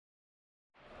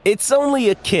It's only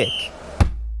a kick,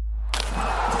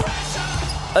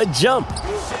 a jump,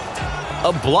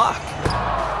 a block.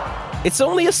 It's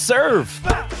only a serve.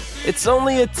 It's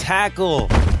only a tackle,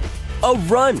 a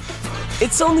run.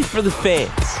 It's only for the fans.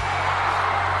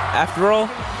 After all,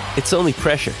 it's only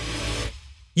pressure.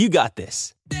 You got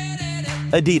this.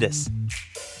 Adidas.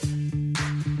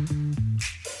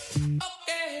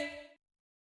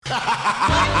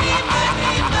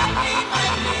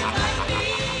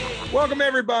 Welcome,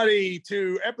 everybody,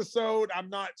 to episode, I'm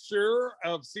not sure,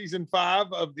 of season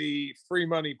 5 of the Free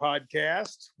Money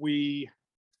Podcast. We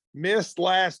missed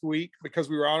last week because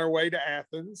we were on our way to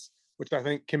Athens, which I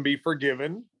think can be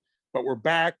forgiven. But we're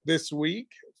back this week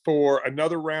for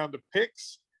another round of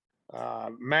picks.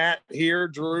 Matt here,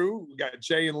 Drew, we got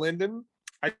Jay and Lyndon.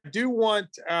 I do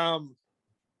want to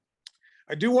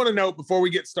note before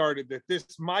we get started that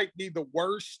this might be the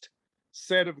worst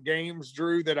set of games,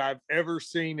 Drew, that I've ever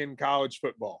seen in college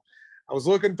football. I was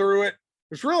looking through it.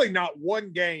 There's really not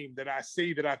one game that I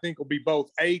see that I think will be both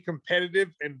A, competitive,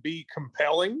 and B,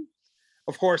 compelling.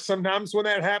 Of course, sometimes when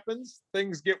that happens,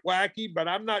 things get wacky, but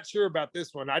I'm not sure about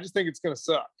this one. I just think it's going to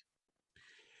suck.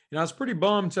 You know, I was pretty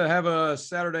bummed to have a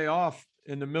Saturday off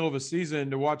in the middle of a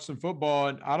season to watch some football,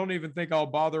 and I don't even think I'll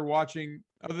bother watching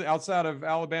outside of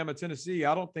Alabama, Tennessee.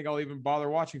 I don't think I'll even bother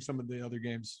watching some of the other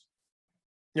games.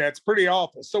 Yeah, it's pretty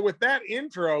awful. So with that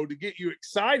intro to get you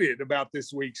excited about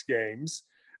this week's games,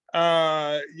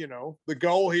 the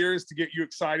goal here is to get you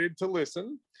excited to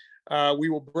listen. We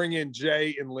will bring in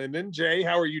Jay and Lyndon. Jay,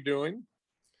 how are you doing?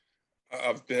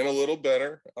 I've been a little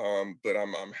better, but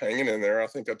I'm hanging in there. I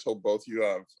think I told both of you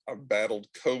I've battled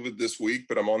COVID this week,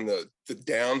 but I'm on the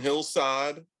downhill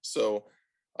side. So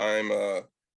I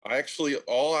actually,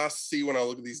 all I see when I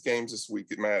look at these games this week,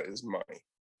 Matt, is money.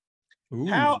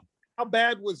 Ooh. How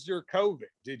bad was your COVID?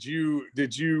 Did you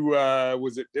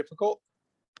was it difficult?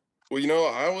 Well,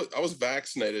 I was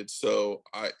vaccinated, so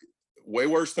way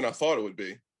worse than I thought it would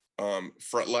be.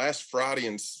 Last Friday,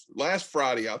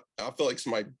 I felt like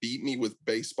somebody beat me with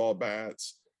baseball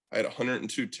bats. I had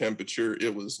 102 temperature.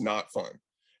 It was not fun.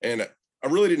 And I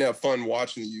really didn't have fun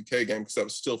watching the UK game because I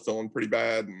was still feeling pretty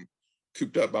bad and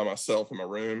cooped up by myself in my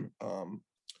room.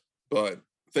 But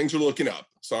things are looking up,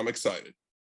 so I'm excited.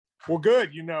 Well, good.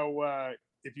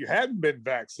 If you hadn't been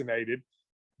vaccinated,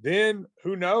 then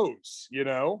who knows,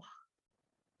 Wouldn't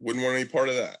want any part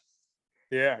of that.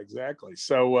 Yeah, exactly.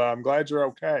 So I'm glad you're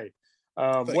okay.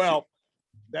 That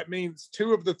means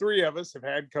 2 of the 3 of us have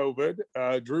had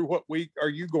COVID. Drew, what week are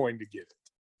you going to get it?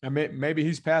 I mean, maybe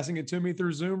he's passing it to me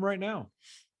through Zoom right now.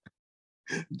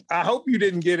 I hope you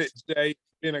didn't get it, Jay,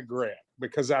 vinaigrette,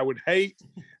 because I would hate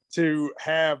to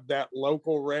have that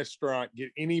local restaurant get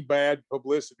any bad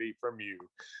publicity from you.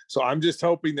 So I'm just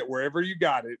hoping that wherever you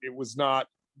got it, it was not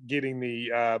getting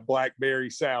the blackberry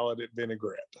salad at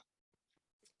vinaigrette.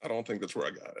 I don't think that's where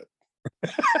I got it.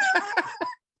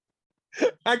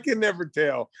 I can never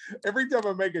tell. Every time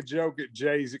I make a joke at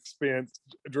Jay's expense,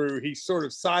 Drew, he sort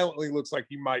of silently looks like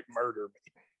he might murder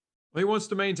me. Well, he wants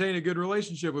to maintain a good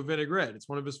relationship with Vinaigrette. It's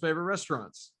one of his favorite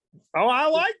restaurants. Oh, I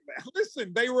like that.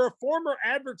 Listen, they were a former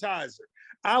advertiser.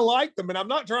 I like them, and I'm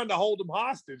not trying to hold them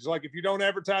hostage. Like, if you don't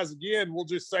advertise again, we'll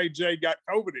just say Jay got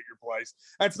COVID at your place.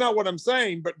 That's not what I'm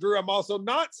saying. But, Drew, I'm also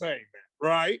not saying that,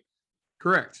 right?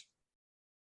 Correct.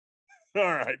 All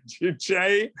right,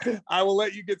 Jay, I will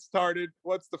let you get started.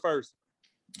 What's the first?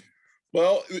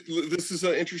 Well, this is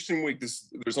an interesting week.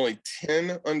 There's only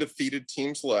 10 undefeated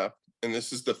teams left, and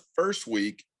this is the first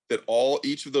week that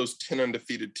each of those 10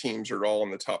 undefeated teams are all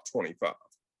in the top 25.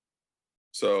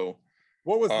 So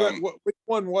what was which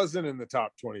one wasn't in the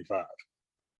top 25?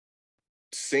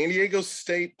 San Diego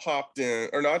State popped in,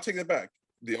 or no, I take that back.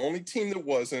 The only team that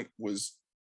wasn't was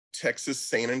Texas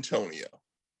San Antonio.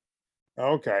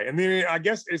 Okay. And then I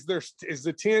guess is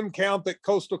the 10 count that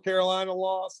Coastal Carolina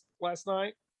lost last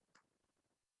night?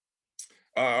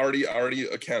 I already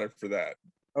accounted for that.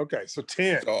 Okay, so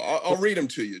 10. So I'll read them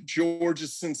to you. Georgia,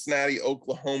 Cincinnati,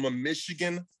 Oklahoma,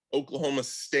 Michigan, Oklahoma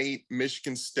State,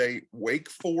 Michigan State, Wake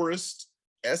Forest,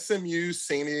 SMU,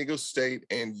 San Diego State,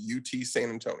 and UT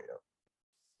San Antonio.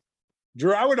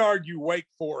 Drew, I would argue Wake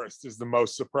Forest is the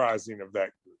most surprising of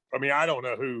that group. I mean, I don't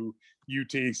know who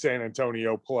UT San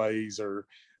Antonio plays,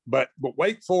 but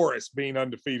Wake Forest being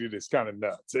undefeated is kind of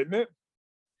nuts, isn't it?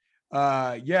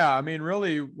 Yeah, I mean,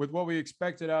 really, with what we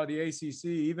expected out of the ACC,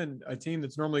 even a team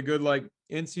that's normally good like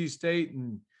NC State,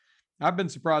 and I've been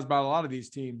surprised by a lot of these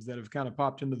teams that have kind of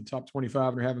popped into the top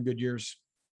 25 and are having good years.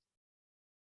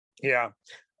 Yeah,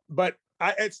 but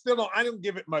I don't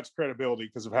give it much credibility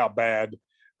because of how bad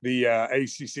the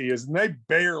ACC is, and they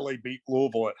barely beat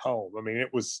Louisville at home. I mean,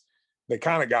 they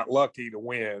kind of got lucky to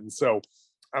win. So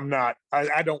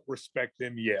I don't respect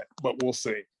them yet, but we'll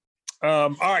see.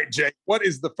 All right, Jake, what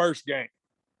is the first game?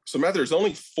 So, Matt, there's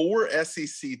only 4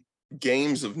 SEC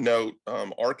games of note.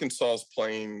 Arkansas is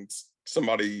playing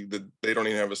somebody that they don't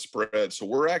even have a spread. So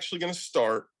we're actually going to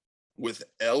start with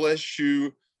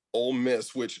LSU Ole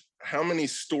Miss, which how many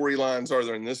storylines are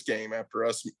there in this game after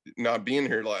us not being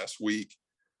here last week?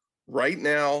 Right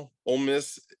now, Ole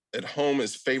Miss at home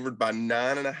is favored by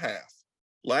 9.5.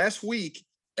 Last week,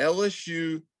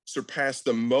 LSU surpassed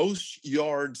the most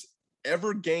yards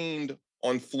ever gained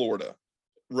on Florida,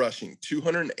 rushing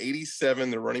 287.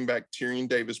 The running back Tyrion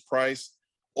Davis-Price.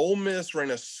 Ole Miss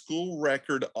ran a school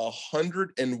record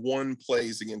 101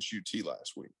 plays against UT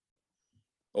last week.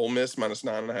 Ole Miss minus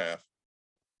 9.5.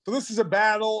 So this is a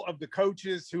battle of the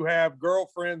coaches who have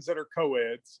girlfriends that are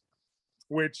co-eds,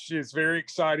 which is very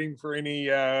exciting for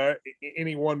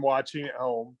anyone watching at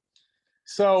home.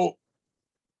 So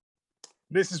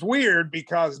this is weird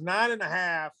because 9.5,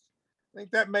 I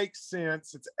think that makes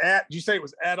sense. It's at, did you say it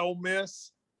was at Ole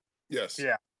Miss? Yes.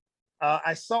 Yeah.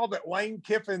 I saw that Lane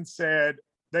Kiffin said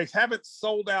they haven't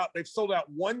sold out. They've sold out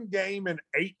one game in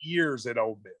 8 years at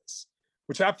Ole Miss,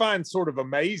 which I find sort of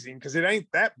amazing because it ain't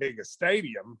that big a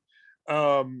stadium.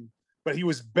 But he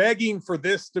was begging for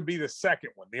this to be the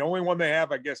second one. The only one they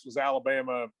have, I guess, was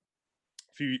Alabama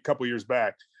a couple years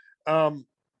back.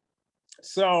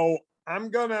 So I'm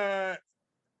gonna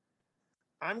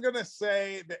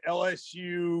say the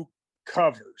LSU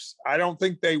covers. I don't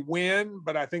think they win,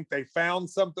 but I think they found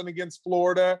something against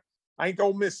Florida. I think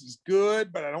Ole Miss is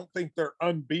good, but I don't think they're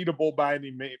unbeatable by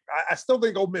any means. I still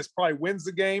think Ole Miss probably wins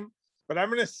the game, but I'm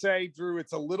going to say, Drew,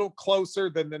 it's a little closer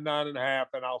than the 9.5,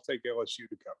 and I'll take LSU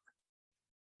to cover.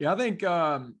 Yeah, I think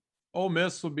Ole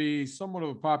Miss will be somewhat of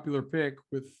a popular pick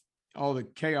with all the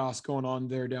chaos going on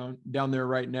there down there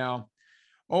right now.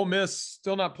 Ole Miss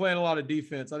still not playing a lot of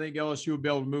defense. I think LSU will be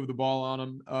able to move the ball on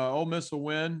them. Ole Miss will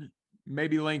win.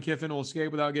 Maybe Lane Kiffin will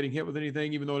escape without getting hit with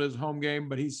anything, even though it is a home game.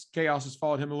 But chaos has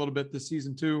followed him a little bit this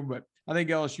season too. But I think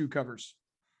LSU covers.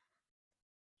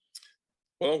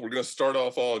 Well, we're going to start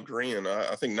off all agreeing.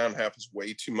 I think 9.5 is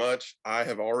way too much. I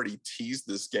have already teased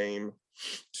this game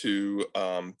to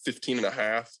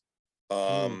 15.5.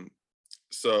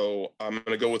 So I'm going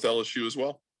to go with LSU as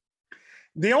well.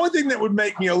 The only thing that would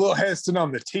make me a little hesitant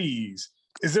on the tease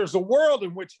is there's a world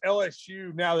in which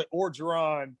LSU, now that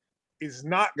Orgeron is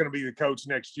not going to be the coach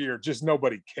next year, just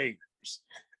nobody cares,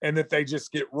 and that they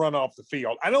just get run off the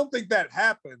field. I don't think that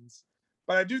happens,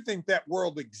 but I do think that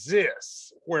world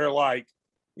exists where, like,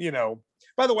 you know,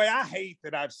 by the way, I hate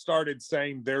that I've started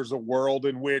saying there's a world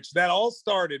in which that all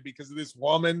started because of this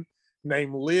woman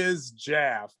named Liz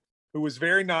Jaff, who was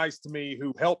very nice to me,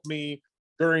 who helped me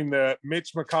during the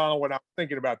Mitch McConnell when I was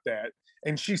thinking about that.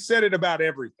 And she said it about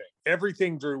everything.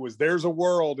 Everything, Drew, was there's a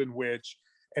world in which,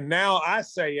 and now I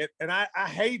say it, and I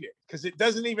hate it because it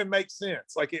doesn't even make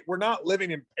sense. Like, we're not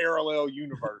living in parallel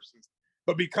universes.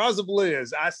 But because of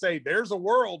Liz, I say there's a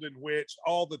world in which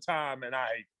all the time, and I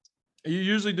hate it. You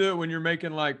usually do it when you're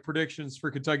making like predictions for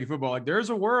Kentucky football. Like, there's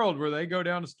a world where they go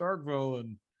down to Starkville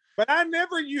and. But I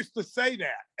never used to say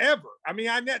that ever. I mean,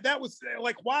 that was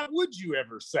like, why would you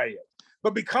ever say it?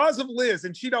 But because of Liz,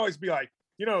 and she'd always be like,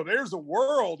 you know, there's a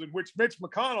world in which Mitch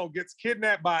McConnell gets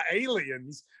kidnapped by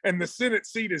aliens and the Senate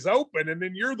seat is open, and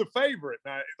then you're the favorite.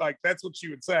 And like, that's what she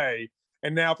would say.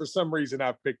 And now for some reason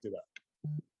I've picked it up.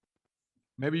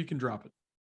 Maybe you can drop it.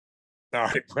 All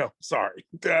right. Well, sorry.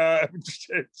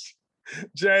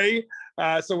 Jay,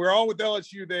 so we're all with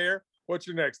LSU there. What's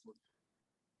your next one?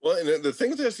 Well, and the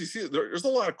thing with the SEC, there's a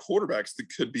lot of quarterbacks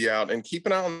that could be out, and keep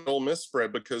an eye on the Ole Miss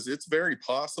spread because it's very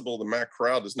possible the Matt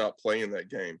Corral does not play in that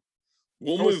game.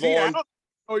 We'll move on.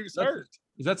 Oh, he was hurt.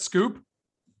 Is that scoop?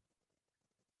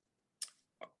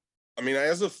 I mean,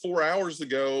 as of 4 hours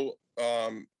ago,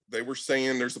 they were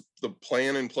saying there's the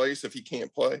plan in place if he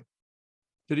can't play.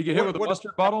 Did he get hit with a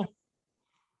mustard bottle?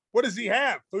 What does he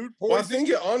have? Food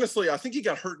poisoning? Well, I think he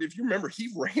got hurt. If you remember, he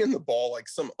ran the ball like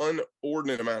some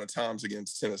inordinate amount of times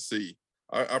against Tennessee.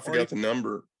 I forgot the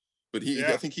number, but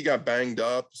I think he got banged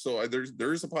up. So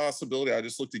there's a possibility. I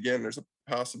just looked again. There's a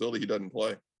possibility he doesn't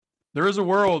play. There is a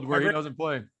world where he doesn't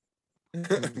play.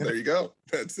 There you go.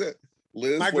 That's it.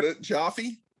 Liz,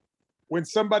 Jaffe? When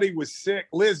somebody was sick,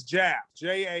 Liz Jaff,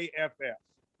 Jaff.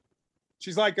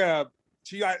 She's like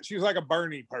she was like a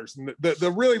Bernie person.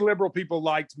 The really liberal people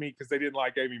liked me because they didn't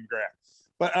like Amy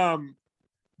McGrath.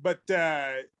 But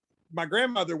my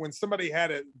grandmother, when somebody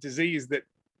had a disease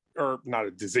or not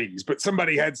a disease, but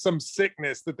somebody had some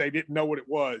sickness that they didn't know what it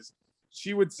was,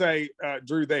 she would say,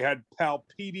 Drew, they had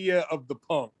Palpedia of the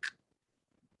punk.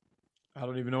 I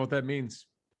don't even know what that means.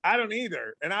 I don't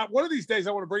either. And one of these days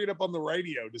I want to bring it up on the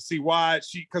radio to see why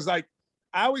because like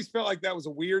I always felt like that was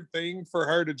a weird thing for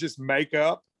her to just make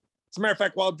up. As a matter of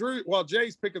fact, while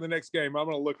Jay's picking the next game, I'm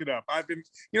going to look it up. I've been,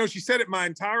 she said it my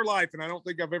entire life, and I don't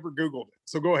think I've ever Googled it.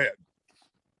 So go ahead.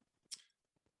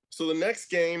 So the next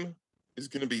game is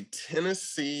going to be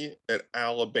Tennessee at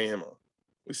Alabama.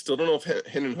 We still don't know if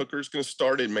Hendon Hooker is going to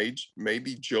start. It may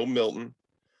be Joe Milton.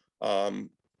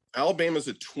 Alabama's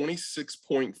a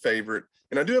 26-point favorite.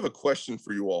 And I do have a question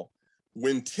for you all.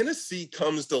 When Tennessee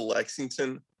comes to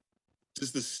Lexington,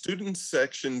 does the student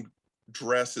section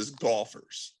dress as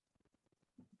golfers?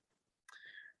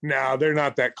 No, they're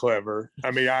not that clever. I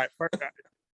mean,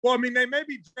 they may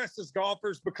be dressed as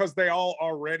golfers because they all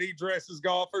already dress as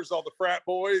golfers, all the frat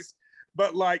boys,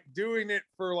 but like doing it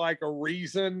for like a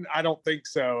reason, I don't think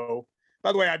so.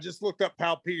 By the way, I just looked up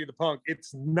Palpedia the Punk.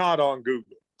 It's not on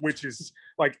Google, which is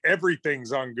like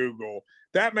everything's on Google.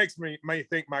 That makes me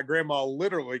think my grandma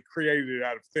literally created it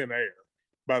out of thin air,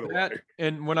 by the way.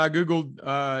 And when I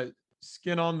Googled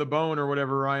skin on the bone or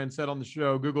whatever Ryan said on the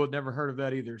show, Google had never heard of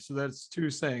that either. So that's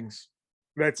two sayings.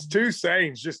 That's two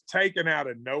sayings just taken out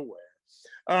of nowhere.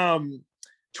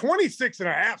 26 and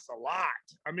a half's a lot.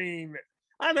 I mean,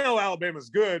 I know Alabama's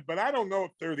good, but I don't know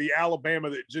if they're the Alabama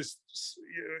that just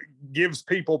gives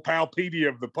people Palpedia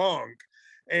of the Punk.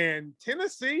 And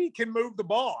Tennessee can move the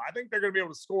ball. I think they're going to be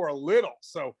able to score a little.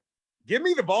 So give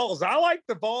me the balls. I like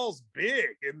the balls big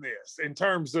in this, in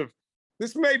terms of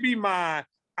this may be my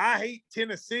I hate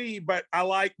Tennessee, but I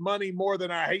like money more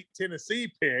than I hate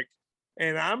Tennessee pick.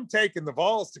 And I'm taking the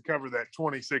Vols to cover that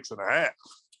 26 and a half.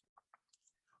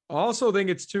 I also think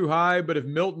it's too high, but if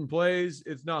Milton plays,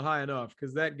 it's not high enough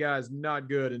because that guy's not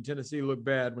good, and Tennessee looked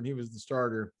bad when he was the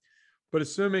starter. But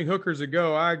assuming Hooker's a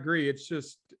go, I agree. It's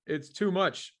too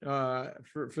much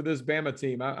for this Bama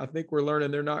team. I think we're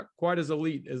learning they're not quite as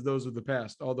elite as those of the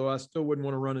past, although I still wouldn't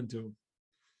want to run into them.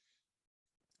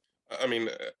 I mean,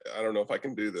 I don't know if I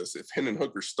can do this. If Hendon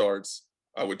Hooker starts,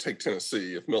 I would take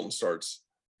Tennessee. If Milton starts,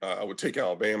 I would take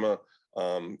Alabama.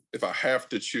 If I have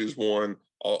to choose one,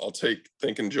 I'll take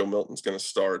thinking Joe Milton's going to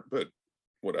start, but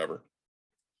whatever.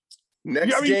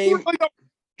 Next game.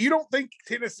 You don't think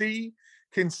Tennessee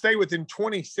can stay within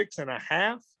 26 and a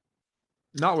half?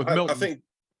 Not with Milton. I think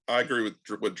I agree with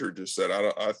what Drew just said.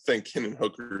 I think Hendon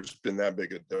Hooker's been that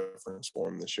big a difference for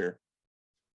him this year.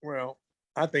 Well,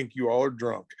 I think you all are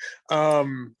drunk.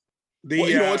 Go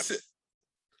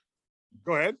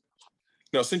ahead.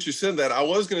 No, since you said that, I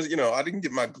was going to, I didn't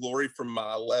get my glory from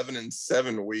my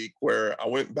 11-7 week where I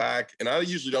went back, and I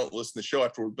usually don't listen to the show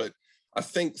afterward, but I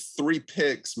think 3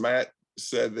 picks, Matt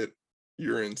said that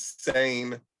you're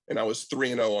insane, and I was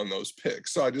 3-0 on those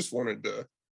picks. So I just wanted to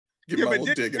give my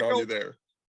little digging on you there.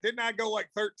 Didn't I go like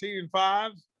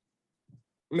 13-5?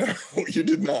 No, you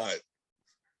did not.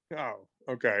 Oh,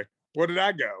 okay. What did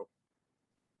I go?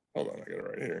 Hold on, I got it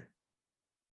right here.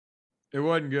 It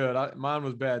wasn't good. Mine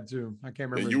was bad too. I can't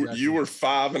remember. Yeah, you were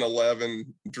 5-11.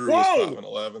 Drew was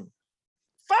 5-11.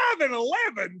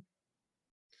 5-11.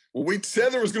 Well, we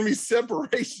said there was going to be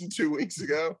separation 2 weeks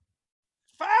ago.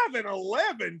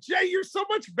 5-11. Jay, you're so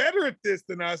much better at this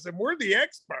than us, and we're the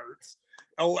experts.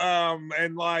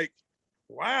 And like,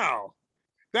 wow,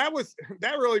 that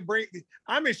really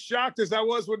I'm as shocked as I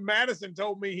was when Madison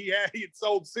told me he had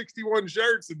sold 61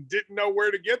 shirts and didn't know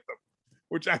where to get them,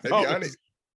 which I thought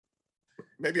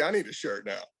maybe I need a shirt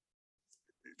now.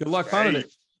 Good luck finding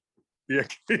it. Yeah.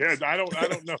 I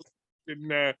don't know.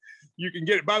 And you can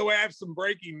get it. By the way, I have some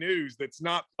breaking news that's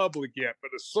not public yet, but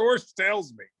a source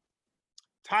tells me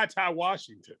TyTy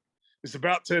Washington is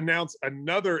about to announce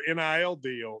another NIL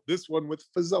deal. This one with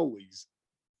Fazoli's.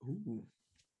 Ooh.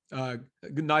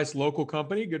 Nice local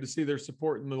company. Good to see they're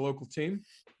supporting the local team.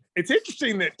 It's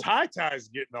interesting that TyTy is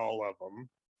getting all of them.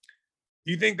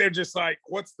 Do you think they're just like,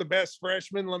 what's the best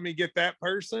freshman? Let me get that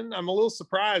person. I'm a little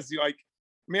surprised.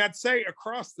 I'd say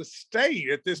across the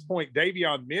state at this point,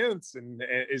 Davion Mintz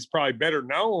is probably better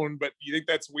known, but you think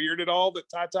that's weird at all that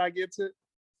TyTy gets it?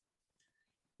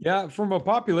 Yeah, from a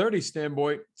popularity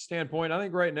standpoint, I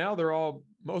think right now they're all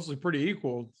mostly pretty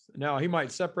equal. Now he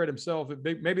might separate himself.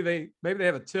 Maybe they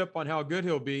have a tip on how good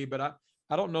he'll be, but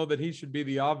I don't know that he should be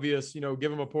the obvious,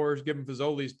 give him a Porsche, give him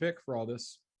Fazoli's pick for all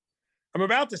this. I'm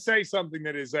about to say something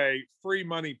that is a free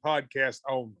money podcast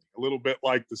only, a little bit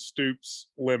like the Stoops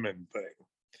Lemon thing.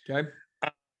 Okay.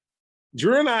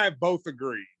 Drew and I have both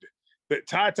agreed that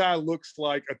TyTy looks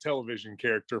like a television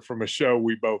character from a show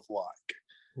we both like.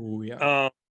 Oh, yeah.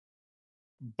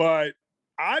 But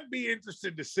I'd be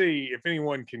interested to see if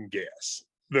anyone can guess.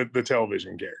 the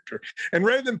television character. And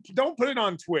rather than don't put it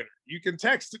on Twitter, you can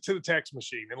text it to the text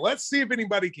machine, and let's see if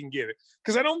anybody can get it.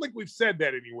 Because I don't think we've said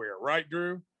that anywhere, right,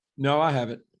 Drew? No, I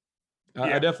haven't. Yeah.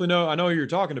 I definitely know. I know who you're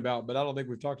talking about, but I don't think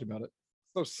we've talked about it.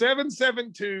 So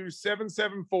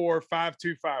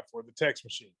 772-774-5254, the text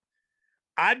machine.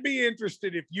 I'd be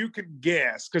interested if you could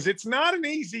guess, because it's not an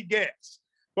easy guess.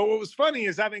 But what was funny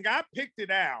is I think I picked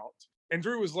it out, and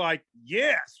Drew was like,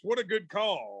 yes, what a good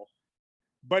call.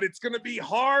 But it's going to be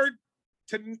hard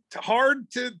to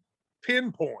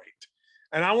pinpoint.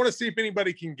 And I want to see if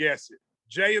anybody can guess it.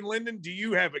 Jay and Lyndon, do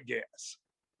you have a guess?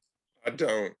 I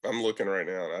don't. I'm looking right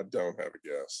now, and I don't have a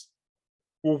guess.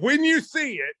 Well, when you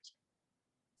see it,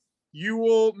 you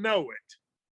will know it.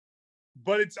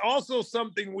 But it's also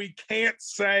something we can't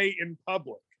say in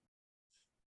public.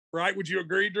 Right? Would you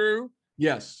agree, Drew?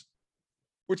 Yes.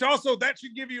 Which also, that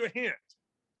should give you a hint.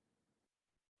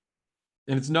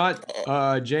 And it's not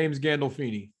James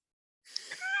Gandolfini.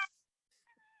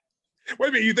 Wait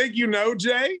a minute, you think you know,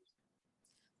 Jay?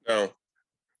 No.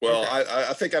 Well, Okay.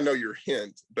 I think I know your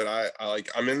hint, but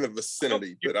I'm in the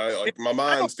vicinity, but my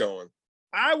mind's going.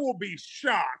 I will be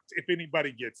shocked if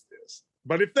anybody gets this.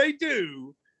 But if they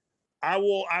do, I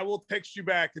will text you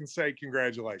back and say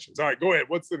congratulations. All right, go ahead.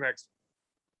 What's the next one?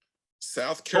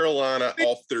 South Carolina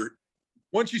off their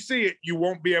Once you see it, you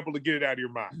won't be able to get it out of your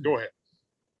mind. Go ahead.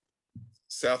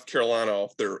 South Carolina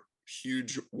off their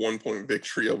huge 1-point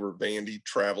victory over Vandy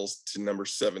travels to number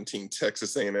 17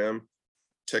 Texas A&M.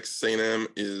 Texas A&M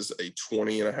is a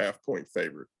 20.5-point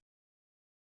favorite.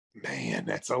 Man,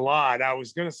 that's a lot. I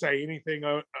was going to say anything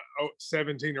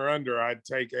 17 or under, I'd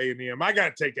take A&M. I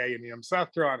got to take A&M.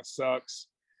 South Carolina sucks.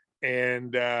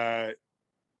 And A&M,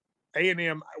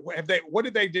 what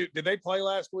did they do? Did they play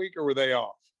last week or were they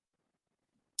off?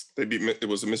 It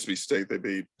was a Mississippi State.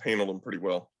 They handled them pretty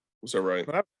well. Was that right?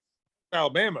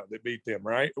 Alabama that beat them,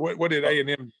 right? What did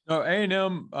A&M? No,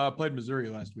 A&M played Missouri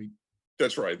last week.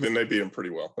 That's right. Then they beat them pretty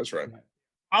well. That's right.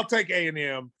 I'll take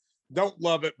A&M. Don't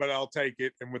love it, but I'll take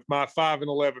it. And with my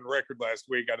 5-11 record last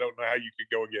week, I don't know how you could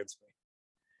go against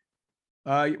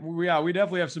me. We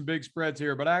definitely have some big spreads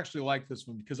here, but I actually like this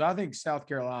one because I think South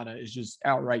Carolina is just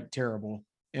outright terrible.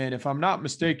 And if I'm not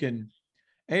mistaken,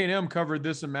 A&M covered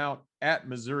this amount at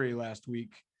Missouri last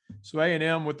week. So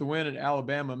A&M with the win at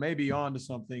Alabama may be on to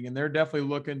something, and they're definitely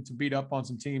looking to beat up on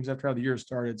some teams after how the year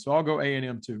started. So I'll go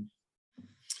A&M too.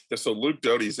 Yeah, so Luke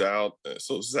Doty's out.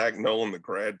 So Zach Nolan, the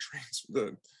grad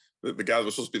transfer, the guy that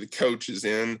was supposed to be the coach, is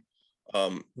in.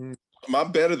 My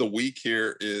bet of the week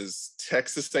here is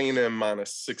Texas A&M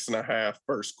 -6.5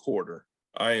 first quarter.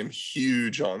 I am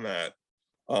huge on that.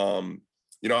 I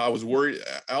was worried.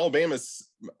 Alabama is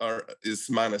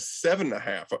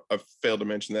 -7.5. I failed to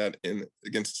mention that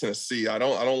against Tennessee. I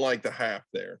don't like the half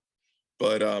there,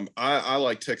 but I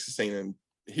like Texas A&M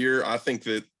here. I think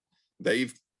that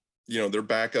they've, their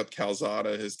backup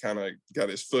Calzada has kind of got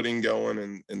his footing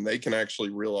going, and they can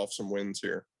actually reel off some wins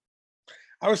here.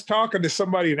 I was talking to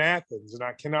somebody in Athens, and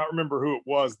I cannot remember who it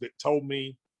was that told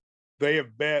me they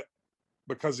have bet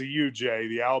because of you, Jay,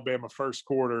 the Alabama first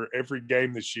quarter every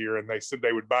game this year, and they said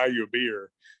they would buy you a beer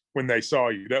when they saw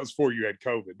you. That was before you had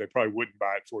COVID. They probably wouldn't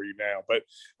buy it for you now, but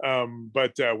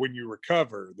when you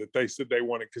recover, that they said they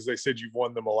wanted because they said you've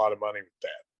won them a lot of money with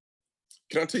that.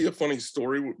 Can I tell you a funny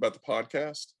story about the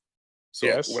podcast? So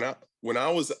yes. when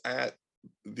I was at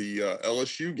the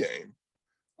LSU game,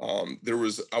 I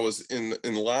was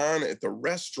in line at the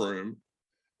restroom,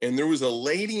 and there was a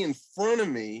lady in front of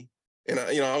me, and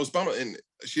I was by and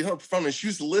she held up her phone, and she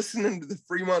was listening to the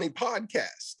Free Money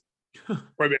podcast. Wait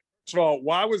a minute. First of all,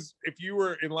 if you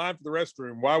were in line for the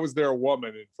restroom, why was there a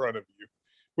woman in front of you?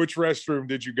 Which restroom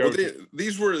did you go to?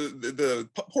 These were the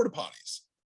porta potties,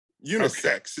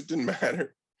 unisex. Okay. It didn't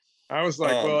matter. I was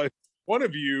like, well, if one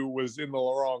of you was in the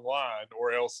wrong line,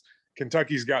 or else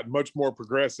Kentucky's gotten much more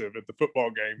progressive at the football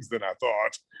games than I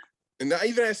thought. And I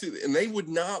even asked, and they would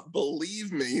not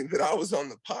believe me that I was on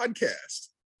the podcast.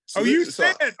 So you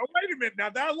said, wait a minute.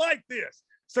 Now I like this.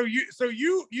 So you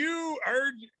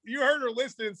heard her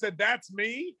listen and said, "That's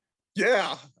me."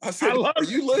 Yeah, I said, "Are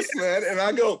you listening?" And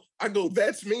I go,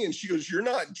 "That's me." And she goes, "You're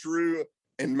not Drew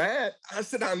and Matt." I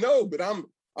said, "I know, but I'm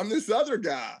this other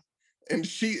guy." And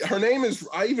her name is,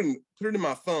 I even put it in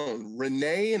my phone.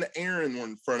 Renee and Aaron were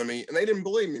in front of me, and they didn't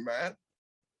believe me, Matt.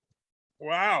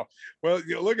 Wow. Well,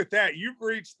 look at that. You've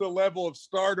reached the level of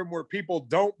stardom where people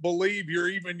don't believe you're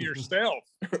even yourself.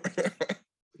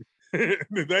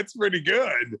 That's pretty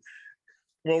good.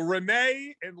 Well,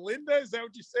 Renee and Linda, is that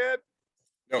what you said?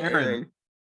 No, Aaron.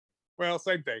 Well,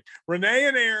 same thing. Renee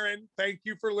and Aaron, thank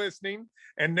you for listening.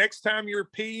 And next time you're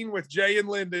peeing with Jay and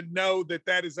Linda, know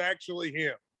that is actually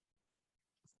him.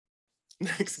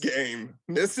 Next game,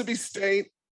 Mississippi State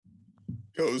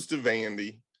goes to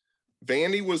Vandy.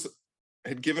 Vandy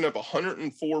had given up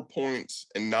 104 points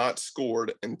and not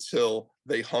scored until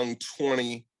they hung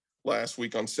 20 last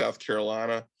week on South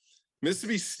Carolina.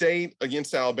 Mississippi State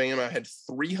against Alabama had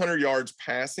 300 yards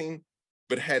passing,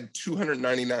 but had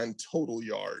 299 total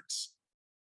yards.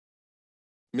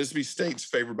 Mississippi State's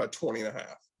favored by 20.5.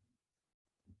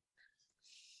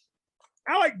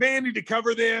 I like Vandy to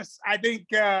cover this. I think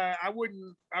I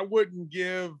wouldn't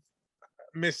give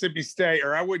Mississippi State,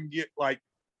 or I wouldn't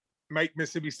make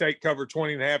Mississippi State cover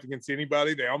 20.5 against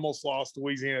anybody. They almost lost to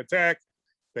Louisiana Tech.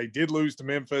 They did lose to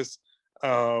Memphis.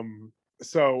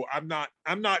 So I'm not,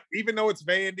 even though it's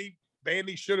Vandy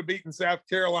should have beaten South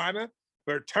Carolina.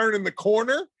 They're turning the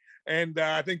corner, and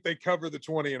I think they cover the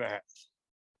 20.5. I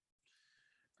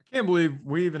can't believe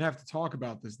we even have to talk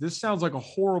about this. This sounds like a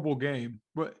horrible game.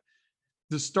 But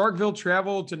does Starkville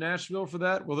travel to Nashville for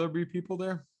that? Will there be people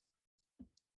there?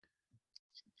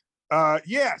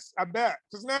 Yes, I bet.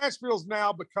 Because Nashville's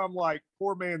now become like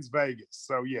poor man's Vegas.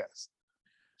 So yes.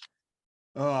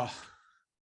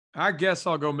 I guess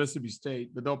I'll go Mississippi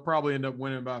State, but they'll probably end up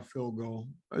winning by a field goal.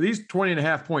 These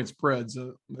 20.5 point spreads,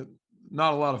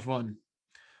 not a lot of fun.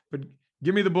 But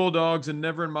give me the Bulldogs, and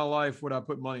never in my life would I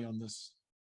put money on this.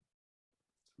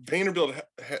 Vanderbilt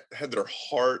had their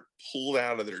heart pulled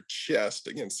out of their chest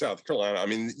against South Carolina. I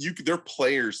mean, their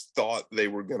players thought they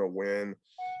were going to win.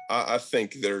 I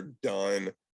think they're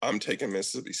done. I'm taking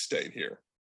Mississippi State here.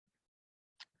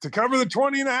 To cover the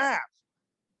 20.5.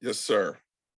 Yes, sir.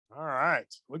 All right.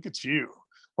 Look at you.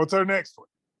 What's our next one?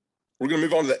 We're going to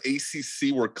move on to the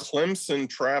ACC, where Clemson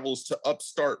travels to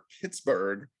upstart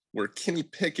Pittsburgh, where Kenny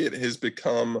Pickett has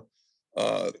become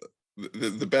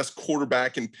the best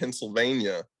quarterback in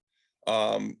Pennsylvania.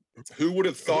 Who would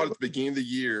have thought at the beginning of the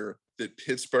year that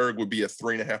Pittsburgh would be a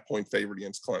 3.5 point favorite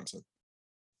against Clemson?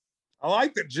 I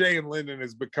like that Jay Linden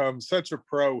has become such a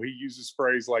pro. He uses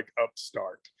phrase like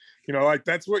upstart. Like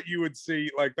that's what you would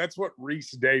see. Like that's what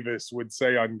Reese Davis would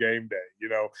say on game day.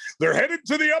 They're headed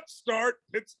to the upstart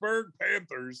Pittsburgh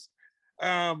Panthers.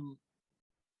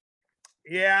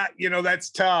 Yeah,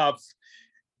 that's tough.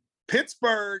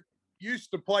 Pittsburgh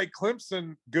used to play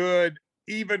Clemson good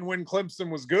even when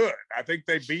Clemson was good. I think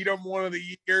they beat them one of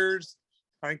the years.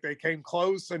 I think they came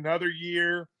close another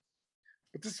year.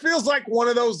 But this feels like one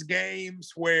of those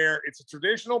games where it's a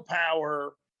traditional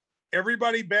power.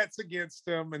 Everybody bets against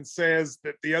them and says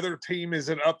that the other team is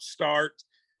an upstart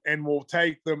and will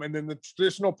take them. And then the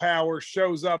traditional power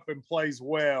shows up and plays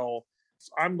well.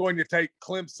 So I'm going to take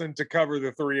Clemson to cover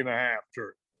the 3.5.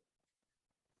 True.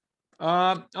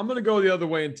 I'm going to go the other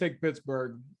way and take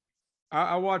Pittsburgh.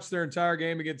 I watched their entire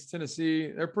game against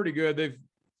Tennessee. They're pretty good. They've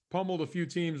pummeled a few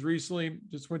teams recently.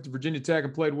 Just went to Virginia Tech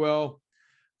and played well.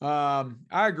 I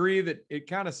agree that it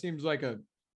kind of seems like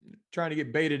trying to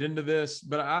get baited into this,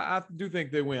 but I do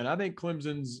think they win. I think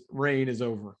Clemson's reign is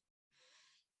over.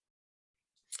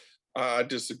 I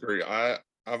disagree.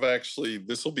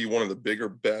 This will be one of the bigger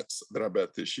bets that I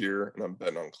bet this year, and I'm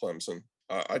betting on Clemson.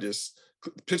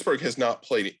 Pittsburgh has not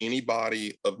played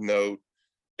anybody of note,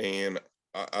 and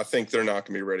I think they're not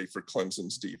going to be ready for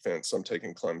Clemson's defense. I'm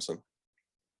taking Clemson.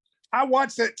 I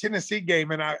watched that Tennessee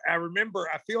game, and I remember,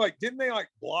 I feel like, didn't they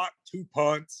block 2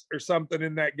 punts or something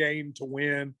in that game to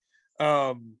win?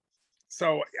 It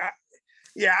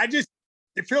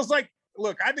feels like,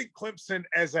 look, I think Clemson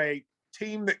as a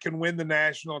team that can win the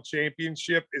national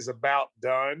championship is about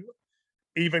done,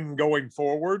 even going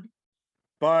forward.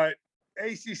 But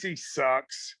ACC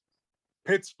sucks.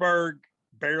 Pittsburgh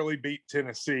barely beat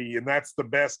Tennessee, and that's the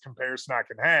best comparison I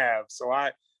can have. So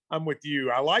I'm with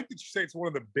you. I like that you say it's one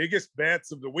of the biggest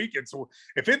bets of the weekend. So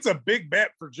if it's a big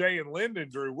bet for Jay and Linden,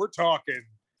 Drew, we're talking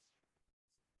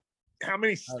how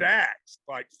many stacks?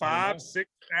 Like 5, 6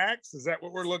 stacks? Is that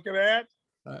what we're looking at?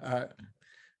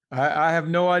 I have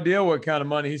no idea what kind of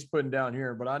money he's putting down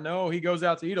here, but I know he goes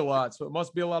out to eat a lot, so it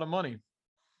must be a lot of money.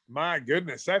 My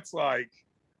goodness, that's like,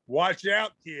 watch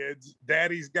out, kids.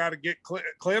 Daddy's got to get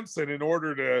Clemson in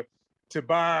order to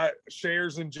buy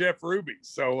shares in Jeff Ruby.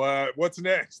 So what's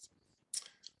next?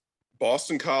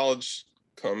 Boston College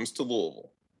comes to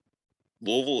Louisville.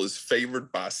 Louisville is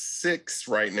favored by 6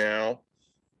 right now.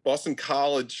 Boston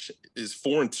College is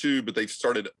 4-2, but they've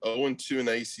started 0-2 in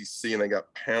the ACC, and they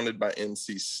got pounded by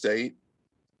NC State.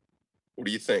 What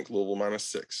do you think? Louisville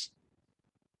 -6.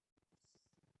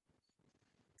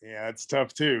 Yeah, it's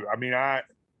tough too. I mean, I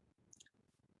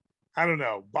don't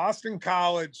know. Boston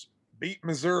College beat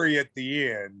Missouri at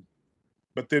the end,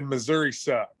 but then Missouri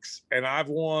sucks. And I've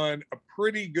won a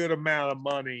pretty good amount of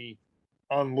money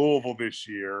on Louisville this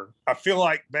year. I feel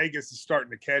like Vegas is starting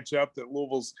to catch up that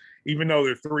Louisville's, even though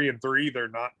they're 3-3, they're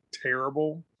not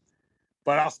terrible.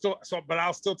 But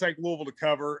I'll still take Louisville to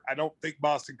cover. I don't think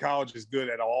Boston College is good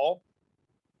at all.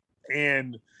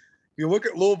 And if you look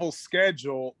at Louisville's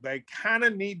schedule, they kind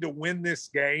of need to win this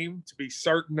game to be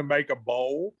certain to make a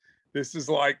bowl. This is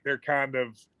like they're kind of,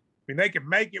 I mean, they can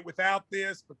make it without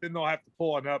this, but then they'll have to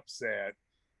pull an upset.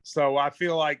 So I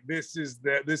feel like this is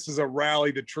a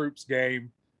rally the troops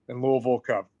game, and Louisville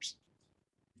covers.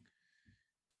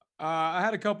 I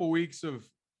had a couple weeks of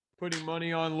putting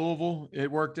money on Louisville.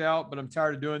 It worked out, but I'm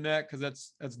tired of doing that because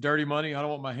that's dirty money. I don't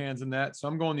want my hands in that. So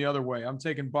I'm going the other way. I'm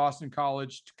taking Boston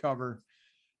College to cover.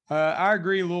 I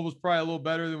agree Louisville's probably a little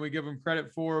better than we give them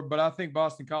credit for, but I think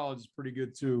Boston College is pretty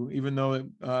good too, even though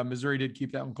Missouri did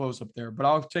keep that one close up there. But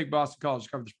I'll take Boston College to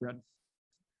cover the spread.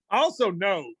 I also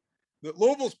know that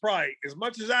Louisville's probably, as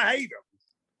much as I hate them,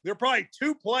 they're probably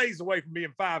 2 plays away from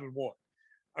being 5-1.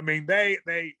 I mean, they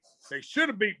should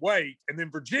have beat Wake, and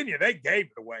then Virginia, they gave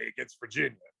it away against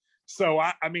Virginia. So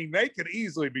I mean, they could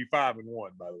easily be 5-1.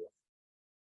 By the way,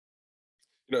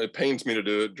 you know, it pains me to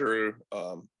do it, Drew,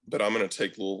 but I'm going to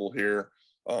take Louisville here.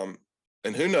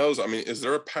 And who knows? I mean, is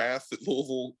there a path that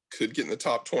Louisville could get in the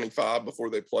top 25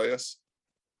 before they play us?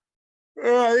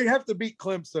 They have to beat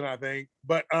Clemson, I think.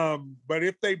 But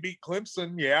if they beat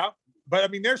Clemson, yeah. But I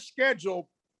mean, their schedule.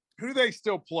 Who do they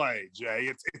still play,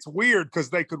 Jay? It's weird because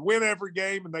they could win every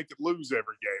game and they could lose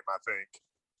every game, I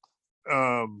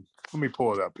think. Let me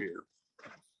pull it up here.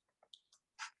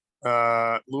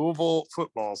 Louisville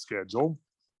football schedule.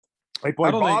 They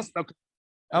play Boston.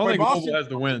 I don't think Louisville has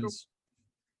the wins.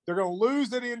 They're going to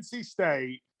lose at NC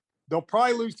State. They'll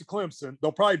probably lose to Clemson.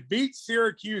 They'll probably beat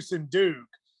Syracuse and Duke.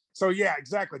 So, yeah,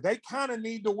 exactly. They kind of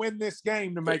need to win this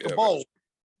game to make a bowl.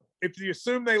 If you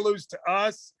assume they lose to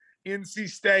us, NC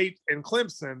State, and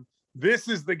Clemson, this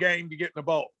is the game to get in the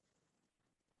bowl.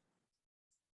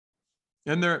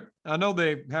 And I know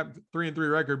they have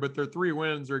 3-3 record, but their 3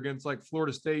 wins are against like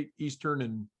Florida State, Eastern,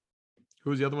 and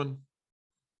who's the other one?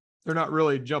 They're not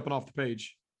really jumping off the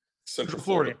page. Central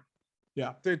Florida.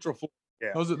 Yeah. Central Florida.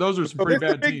 Yeah. Those are some pretty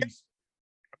bad teams.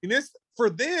 I mean,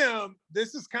 for them,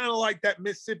 this is kind of like that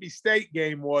Mississippi State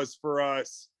game was for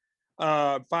us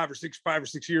 5 or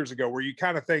 6 years ago, where you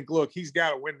kind of think, look, he's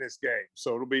got to win this game.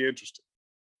 So it'll be interesting.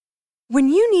 When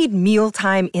you need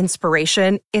mealtime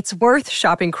inspiration, it's worth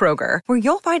shopping Kroger, where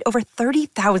you'll find over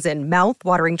 30,000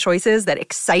 mouth-watering choices that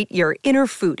excite your inner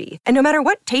foodie. And no matter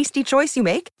what tasty choice you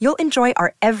make, you'll enjoy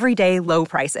our everyday low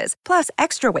prices, plus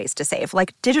extra ways to save,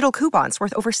 like digital coupons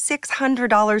worth over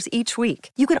 $600 each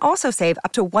week. You can also save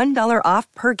up to $1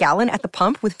 off per gallon at the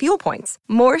pump with fuel points.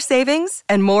 More savings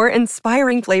and more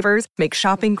inspiring flavors make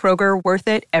shopping Kroger worth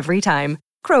it every time.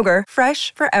 Kroger,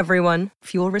 fresh for everyone.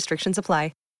 Fuel restrictions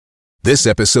apply. This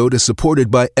episode is supported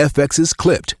by FX's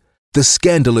Clipped, the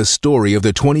scandalous story of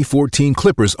the 2014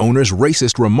 Clippers owner's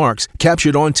racist remarks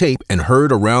captured on tape and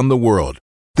heard around the world.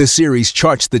 The series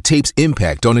charts the tape's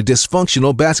impact on a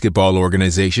dysfunctional basketball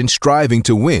organization striving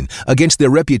to win against their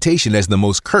reputation as the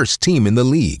most cursed team in the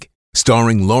league.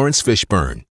 Starring Lawrence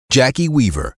Fishburne, Jackie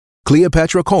Weaver,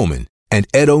 Cleopatra Coleman, and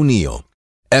Ed O'Neill.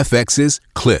 FX's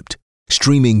Clipped,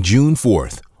 streaming June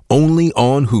 4th, only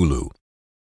on Hulu.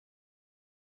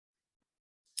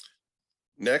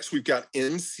 Next, we've got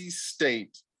NC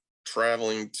State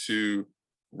traveling to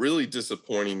really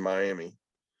disappointing Miami.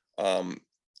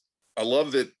 I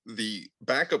love that the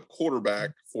backup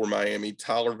quarterback for Miami,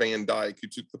 Tyler Van Dyke, who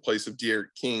took the place of De'Aaron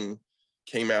King,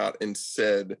 came out and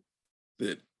said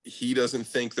that he doesn't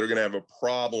think they're going to have a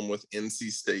problem with NC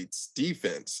State's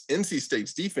defense. NC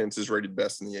State's defense is rated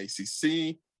best in the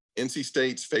ACC. NC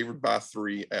State's favored by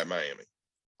 3 at Miami.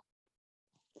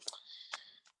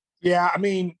 Yeah, I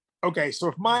mean, okay, so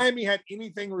if Miami had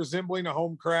anything resembling a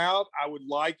home crowd, I would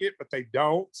like it, but they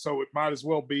don't. So it might as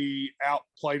well be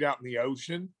played out in the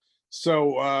ocean.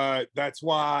 So that's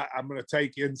why I'm going to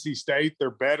take NC State.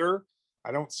 They're better.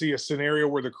 I don't see a scenario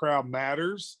where the crowd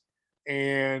matters.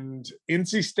 And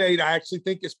NC State, I actually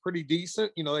think is pretty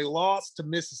decent. You know, they lost to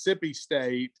Mississippi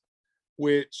State,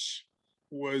 which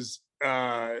was,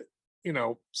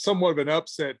 somewhat of an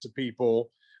upset to people.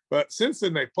 But since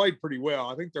then, they've played pretty well.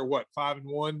 I think they're,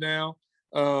 5-1 now?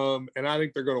 And I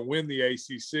think they're going to win the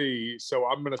ACC. So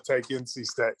I'm going to take NC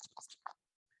State.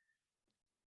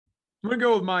 I'm going to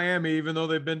go with Miami, even though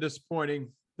they've been disappointing.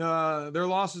 Their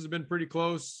losses have been pretty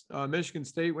close. Michigan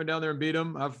State went down there and beat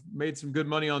them. I've made some good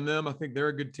money on them. I think they're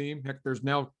a good team. Heck, there's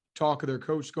now talk of their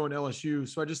coach going to LSU.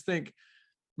 So I just think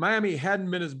Miami hadn't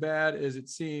been as bad as it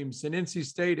seems. And NC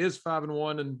State is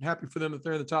 5-1, and happy for them that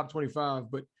they're in the top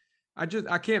 25. But I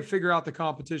can't figure out the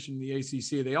competition in the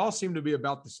ACC. They all seem to be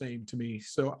about the same to me.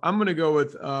 So I'm going to go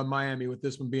with Miami with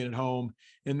this one being at home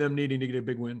and them needing to get a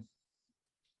big win.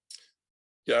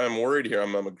 Yeah, I'm worried here.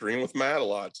 I'm agreeing with Matt a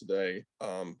lot today,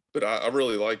 but I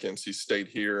really like NC State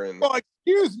here. And well,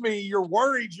 excuse me, you're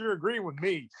worried. You're agreeing with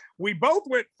me. We both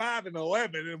went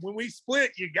 5-11, and when we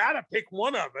split, you got to pick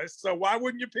one of us. So why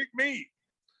wouldn't you pick me?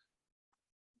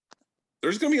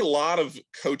 There's going to be a lot of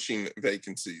coaching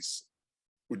vacancies.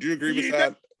 Would you agree with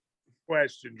that?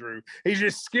 Question, Drew. He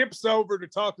just skips over to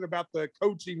talking about the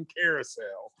coaching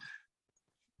carousel.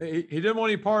 He didn't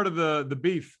want any part of the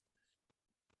beef.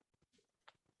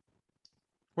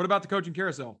 What about the coaching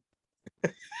carousel?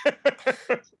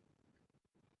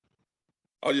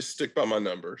 I'll just stick by my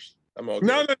numbers. I'm all good.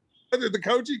 No, the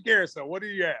coaching carousel. What do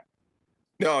you have?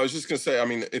 No, I was just going to say, I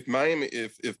mean, if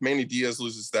Manny Diaz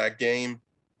loses that game,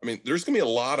 I mean, there's going to be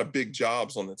a lot of big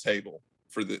jobs on the table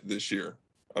for this year.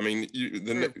 I mean,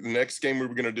 the next game we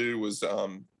were going to do was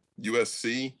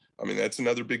USC. I mean, that's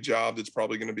another big job that's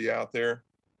probably going to be out there.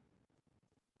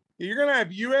 You're going to have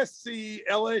USC,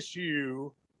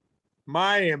 LSU,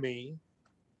 Miami.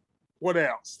 What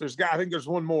else? I think there's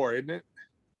one more, isn't it?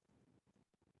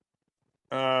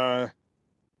 Well,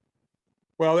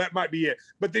 that might be it.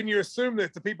 But then you assume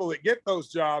that the people that get those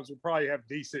jobs will probably have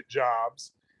decent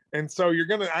jobs. And so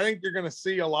I think you're going to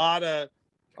see a lot of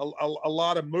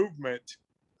movement,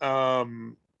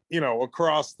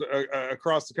 across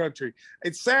the country.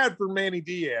 It's sad for Manny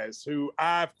Diaz, who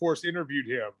I, of course, interviewed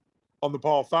him on the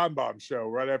Paul Feinbaum show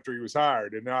right after he was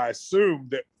hired. And I assumed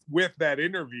that with that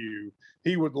interview,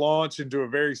 he would launch into a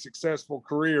very successful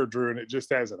career, Drew, and it just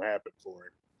hasn't happened for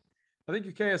him. I think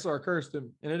your KSR cursed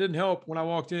him, and it didn't help when I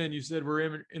walked in. You said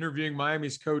we're interviewing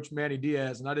Miami's coach, Manny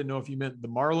Diaz, and I didn't know if you meant the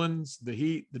Marlins, the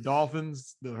Heat, the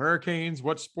Dolphins, the Hurricanes,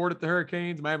 what sport at the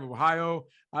Hurricanes, Miami, Ohio.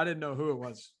 I didn't know who it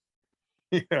was.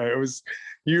 Yeah, it was.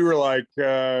 You were like,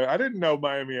 I didn't know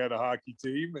Miami had a hockey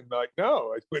team, and like,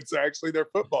 no, it's actually their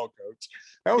football coach.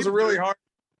 That was a really hard.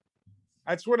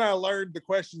 That's when I learned the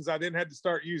questions I then had to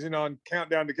start using on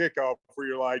Countdown to Kickoff, where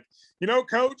you're like,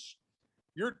 coach,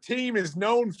 your team is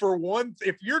known for one.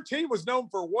 If your team was known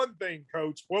for one thing,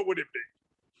 coach, what would it be?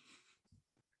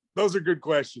 Those are good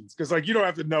questions because, you don't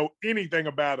have to know anything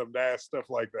about them to ask stuff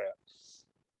like that.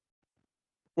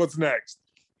 What's next?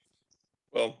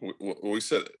 Well, we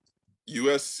said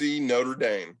USC, Notre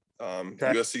Dame. Okay.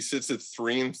 USC sits at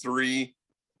 3-3.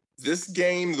 This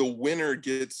game, the winner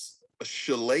gets a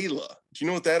shillelagh. Do you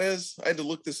know what that is? I had to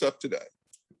look this up today.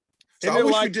 So I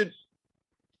wish we did.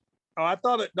 Oh, I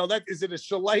thought it. No, is it a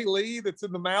shillelagh that's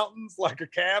in the mountains, like a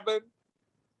cabin?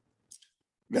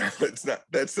 No, it's not.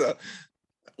 That's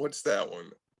what's that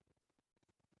one?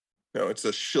 No, it's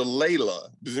a shillelagh.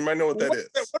 Does anybody know what that is?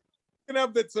 That's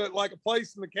like a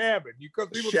place in the cabin.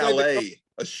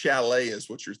 A chalet is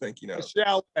what you're thinking of. A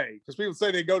chalet, because people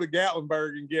say they go to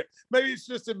Gatlinburg and get. Maybe it's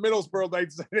just in Middlesboro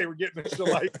they'd say they were getting a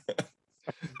chalet.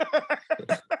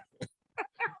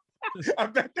 I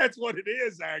bet that's what it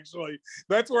is. Actually,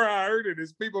 that's where I heard it.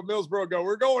 Is people in Middlesboro go,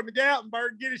 "We're going to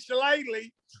Gatlinburg and get a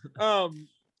shillelagh."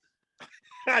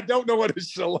 I don't know what a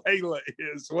shillelagh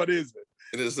is. What is it?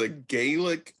 It is a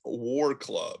Gaelic war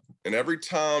club, and every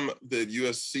time that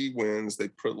USC wins, they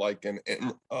put like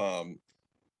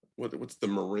what's the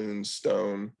maroon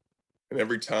stone, and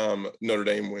every time Notre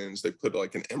Dame wins, they put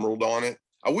like an emerald on it.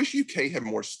 I wish UK had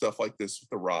more stuff like this with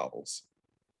the rivals.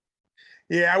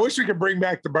 Yeah, I wish we could bring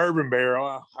back the bourbon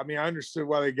barrel. I mean, I understood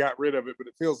why they got rid of it, but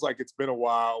it feels like it's been a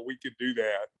while. We could do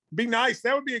that. Be nice.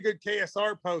 That would be a good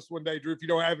KSR post one day, Drew, if you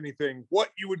don't have anything, what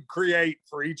you would create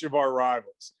for each of our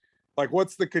rivals. Like,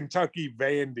 what's the Kentucky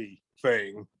Vandy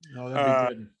thing? Oh, that'd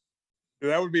be good.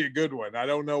 That would be a good one. I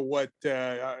don't know what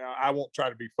I won't try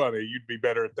to be funny. You'd be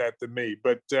better at that than me.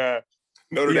 But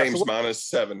Notre Dame's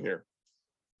 -7 here.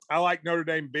 I like Notre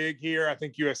Dame big here. I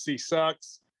think USC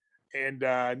sucks. And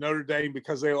Notre Dame,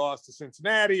 because they lost to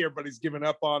Cincinnati, everybody's given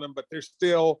up on them, but there's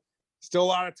still a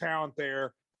lot of talent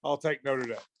there. I'll take Notre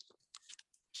Dame.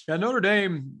 Yeah, Notre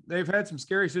Dame, they've had some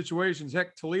scary situations.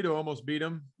 Heck, Toledo almost beat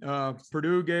them.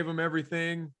 Purdue gave them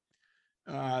everything.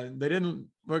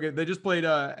 They just played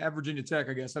at Virginia Tech,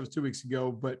 I guess. That was 2 weeks ago.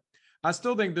 But I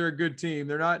still think they're a good team.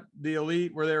 They're not the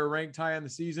elite where they were ranked high in the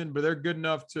season, but they're good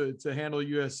enough to handle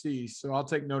USC. So I'll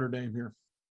take Notre Dame here.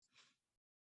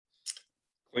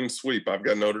 Clean sweep. I've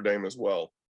got Notre Dame as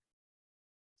well.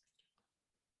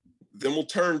 Then we'll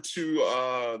turn to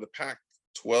the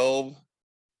Pac-12.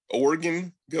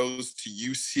 Oregon goes to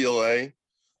UCLA.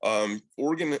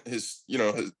 Oregon has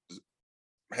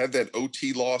had that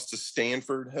OT loss to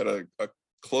Stanford, had a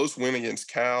close win against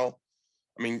Cal.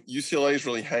 I mean, UCLA is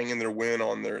really hanging their win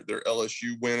on their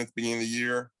LSU win at the beginning of the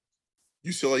year.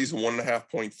 UCLA is a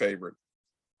 1.5-point favorite.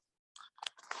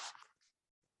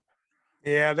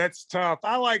 Yeah, that's tough.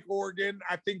 I like Oregon.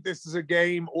 I think this is a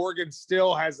game. Oregon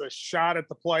still has a shot at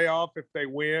the playoff if they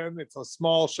win. It's a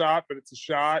small shot, but it's a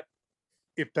shot.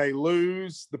 If they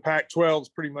lose, the Pac-12 is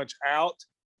pretty much out.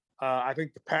 I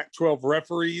think the Pac-12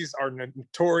 referees are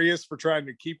notorious for trying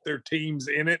to keep their teams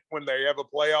in it when they have a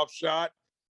playoff shot.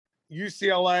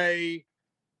 UCLA,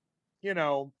 you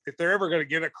know, if they're ever going to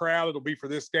get a crowd, it'll be for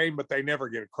this game, but they never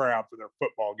get a crowd for their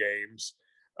football games.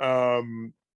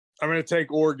 I'm going to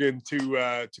take Oregon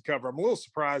to cover. I'm a little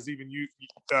surprised even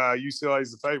UCLA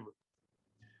is the favorite.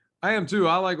 I am too.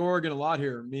 I like Oregon a lot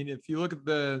here. I mean, if you look at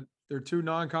their two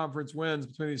non-conference wins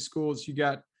between these schools, you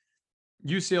got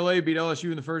UCLA beat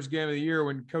LSU in the first game of the year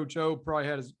when Coach O probably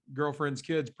had his girlfriend's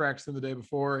kids practicing the day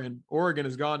before, and Oregon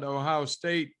has gone to Ohio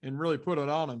State and really put it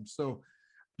on them. So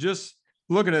just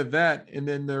looking at that, and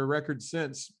then their record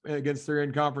since against their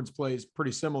in-conference play is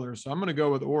pretty similar. So I'm going to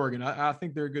go with Oregon. I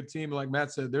think they're a good team. Like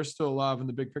Matt said, they're still alive in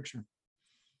the big picture.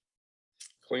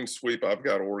 Clean sweep. I've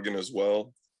got Oregon as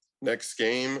well. Next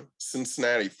game,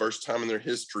 Cincinnati, first time in their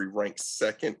history, ranked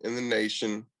second in the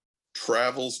nation,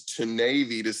 travels to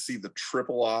Navy to see the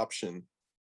triple option.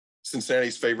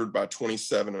 Cincinnati's favored by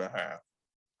 27.5.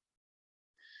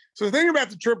 So the thing about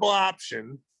the triple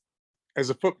option, as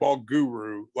a football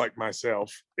guru like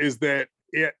myself, is that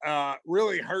it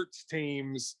really hurts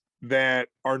teams that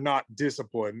are not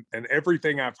disciplined. And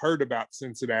everything I've heard about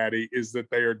Cincinnati is that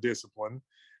they are disciplined,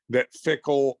 that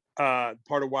Fickle,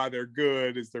 part of why they're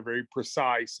good is they're very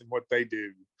precise in what they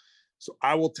do. So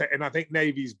I will take, and I think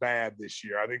Navy's bad this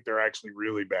year. I think they're actually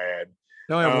really bad.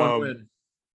 They only have one win.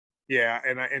 Yeah,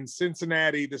 and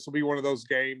Cincinnati, this will be one of those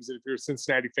games that if you're a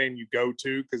Cincinnati fan, you go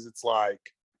to because it's like,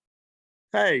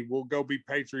 hey, we'll go be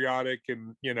patriotic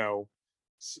and, you know,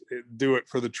 do it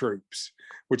for the troops,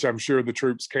 which I'm sure the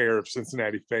troops care if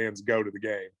Cincinnati fans go to the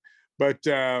game. But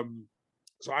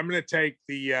so I'm going to take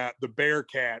the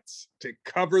Bearcats to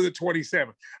cover the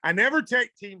 27. I never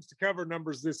take teams to cover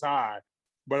numbers this high,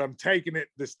 but I'm taking it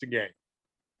this game.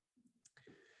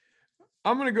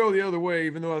 I'm going to go the other way,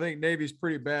 even though I think Navy's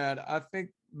pretty bad. I think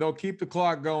they'll keep the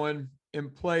clock going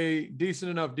and play decent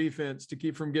enough defense to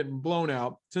keep from getting blown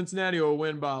out. Cincinnati will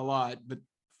win by a lot, but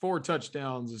 4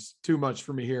 touchdowns is too much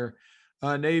for me here.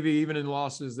 Navy, even in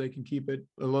losses, they can keep it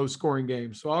a low-scoring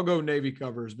game. So I'll go Navy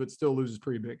covers, but still loses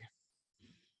pretty big.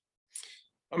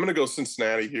 I'm going to go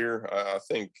Cincinnati here. I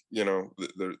think, you know,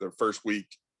 their first week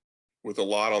with a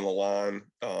lot on the line,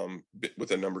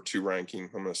 with a number 2 ranking.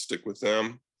 I'm going to stick with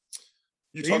them.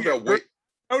 You talk about weight.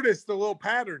 Notice the little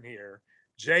pattern here.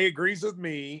 Jay agrees with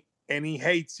me, and he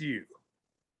hates you.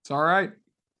 It's all right.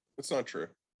 It's not true.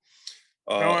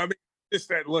 No, I mean, just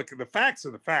that. Look, the facts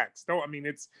are the facts. No, I mean,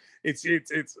 it's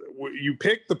you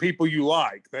pick the people you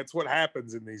like. That's what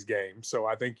happens in these games. So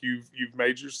I think you've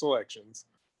made your selections.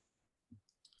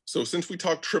 So since we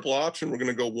talked triple option, we're going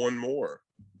to go one more.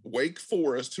 Wake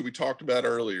Forest, who we talked about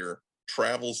earlier,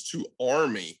 travels to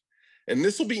Army, and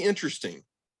this will be interesting.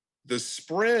 The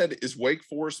spread is Wake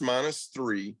Forest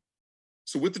 -3.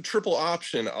 So with the triple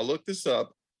option, I looked this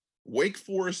up. Wake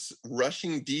Forest's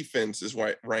rushing defense is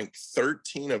ranked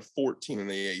 13 of 14 in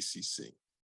the ACC.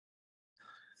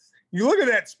 You look at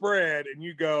that spread and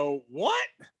you go, what?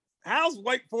 How's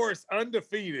Wake Forest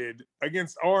undefeated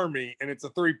against Army and it's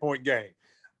a 3-point game?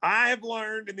 I have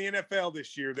learned in the NFL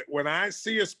this year that when I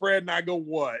see a spread and I go,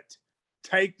 what?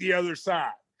 Take the other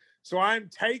side. So I'm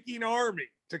taking Army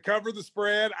to cover the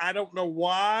spread. I don't know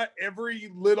why.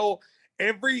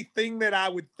 Everything that I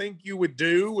would think you would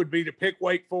do would be to pick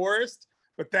Wake Forest,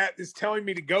 but that is telling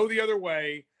me to go the other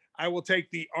way. I will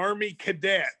take the Army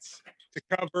Cadets to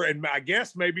cover and I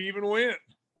guess maybe even win.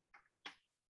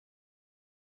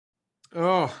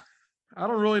 Oh, I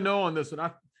don't really know on this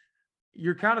one.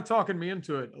 You're kind of talking me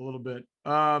into it a little bit.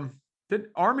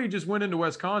 Army just went into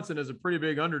Wisconsin as a pretty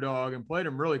big underdog and played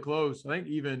them really close. I think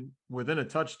even within a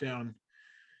touchdown.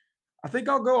 I think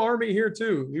I'll go Army here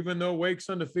too, even though Wake's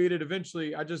undefeated.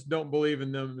 Eventually, I just don't believe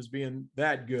in them as being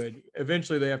that good.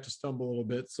 Eventually, they have to stumble a little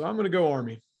bit. So I'm going to go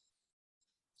Army.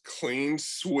 Clean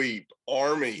sweep.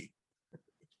 Army.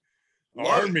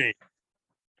 Army.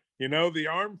 You know, the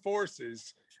armed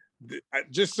forces,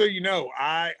 just so you know,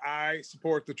 I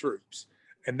support the troops.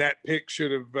 And that pick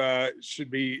should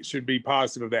be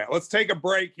positive of that. Let's take a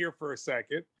break here for a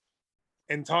second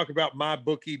and talk about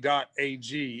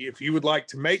mybookie.ag. If you would like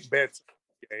to make bets,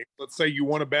 let's say you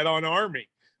want to bet on Army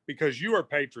because you are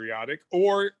patriotic,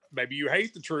 or maybe you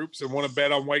hate the troops and want to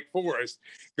bet on Wake Forest,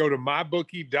 go to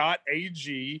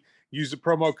mybookie.ag, use the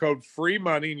promo code free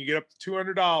money and you get up to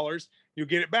 $200, you'll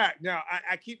get it back. Now,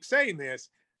 I keep saying this.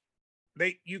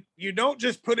 You don't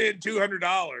just put in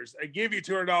 $200. They give you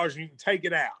 $200 and you can take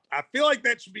it out. I feel like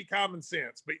that should be common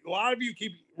sense, but a lot of you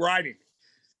keep writing it.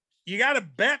 You got to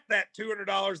bet that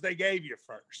 $200 they gave you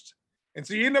first. And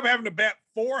so you end up having to bet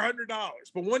 $400.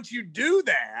 But once you do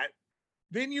that,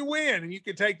 then you win and you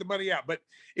can take the money out. But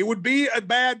it would be a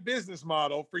bad business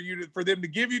model for them to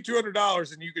give you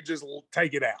 $200 and you could just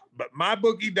take it out. But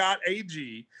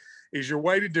mybookie.ag is your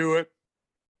way to do it.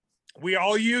 We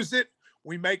all use it.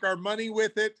 We make our money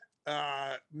with it.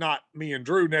 Not me and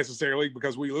Drew necessarily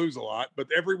because we lose a lot, but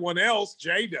everyone else,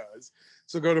 Jay does.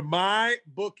 So go to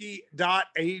mybookie.ag.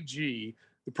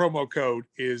 The promo code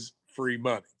is free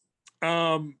money.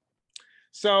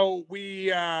 So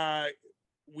we've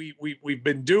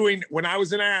been doing, when I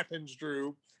was in Athens,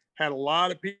 Drew, had a lot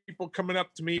of people coming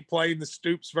up to me playing the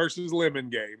Stoops versus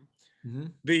Lemon game. Mm-hmm.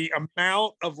 The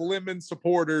amount of Lemon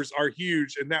supporters are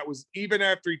huge. And that was even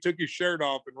after he took his shirt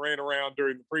off and ran around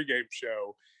during the pregame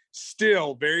show,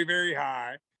 still very, very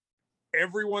high.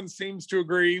 Everyone seems to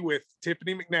agree with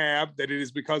Tiffany McNabb that it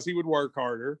is because he would work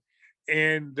harder.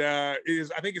 And I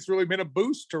think it's really been a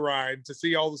boost to Ryan to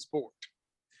see all the sport.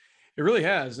 It really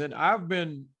has. And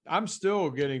I'm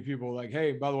still getting people like,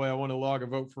 hey, by the way, I want to log a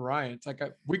vote for Ryan. It's like,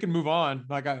 we can move on.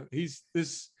 Like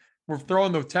we're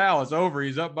throwing the towel. It's over.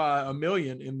 He's up by 1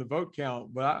 million in the vote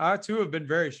count. But I too have been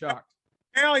very shocked.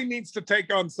 Now he needs to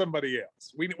take on somebody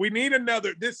else. We need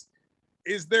another.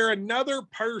 Is there another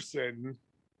person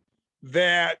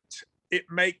that it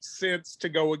makes sense to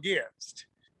go against?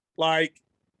 Like,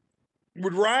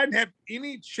 would Ryan have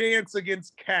any chance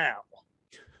against Cal?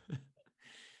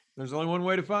 There's only one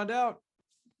way to find out.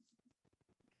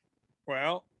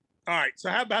 Well, all right. So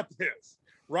how about this?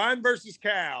 Ryan versus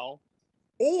Cal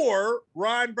or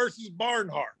Ryan versus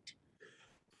Barnhart?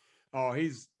 Oh,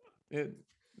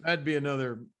 that'd be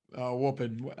another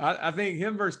whooping. I think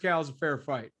him versus Cal is a fair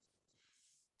fight.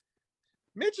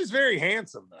 Mitch is very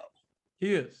handsome, though.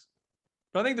 He is.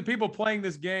 But I think the people playing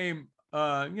this game,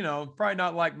 probably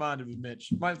not like-minded with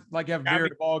Mitch. Might like have beer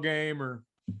at a ball game or.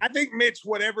 I think Mitch,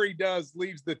 whatever he does,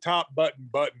 leaves the top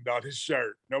buttoned on his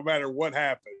shirt, no matter what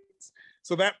happens.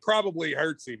 So that probably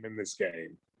hurts him in this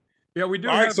game. Yeah, we do.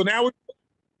 All right, so now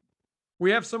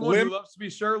we have someone who loves to be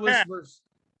shirtless versus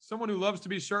someone who loves to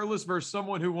be shirtless versus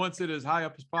someone who wants it as high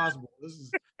up as possible. This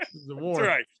is a war. That's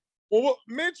right. Well,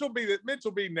 Mitch will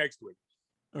be next week.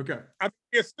 Okay. I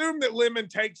assume that Lemon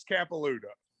takes Capilouto.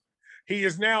 He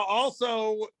is now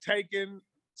also taken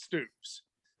Stoops.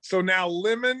 So now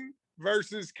Lemon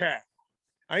versus Cal.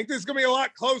 I think this is going to be a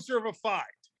lot closer of a fight.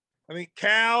 I think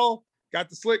Cal got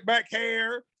the slick back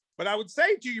hair, but I would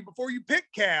say to you before you pick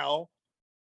Cal,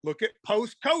 look at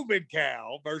post-COVID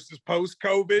Cal versus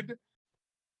post-COVID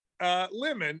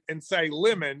Lemon and say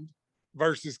Lemon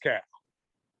versus Cal.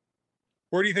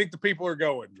 Where do you think the people are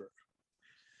going, Drew?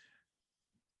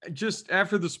 Just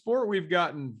after the support we've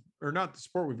gotten, or not the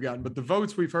support we've gotten, but the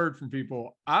votes we've heard from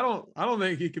people, I don't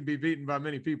think he could be beaten by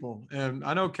many people. And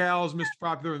I know Cal is Mr.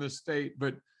 Popular in this state,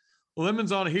 but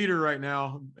Lemon's on a heater right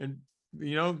now. And,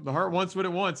 the heart wants what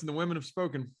it wants, and the women have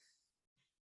spoken.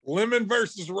 Lemon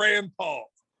versus Rand Paul.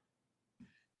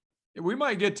 We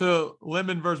might get to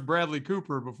Lemon versus Bradley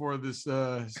Cooper before this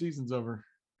season's over.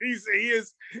 He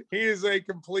is a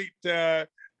complete hottie.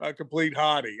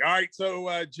 All right,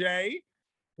 so Jay,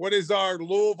 what is our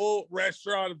Louisville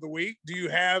restaurant of the week? Do you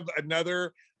have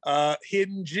another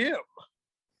hidden gem?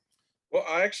 Well,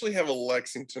 I actually have a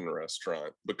Lexington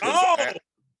restaurant because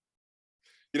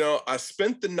I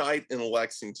spent the night in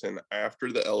Lexington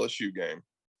after the LSU game,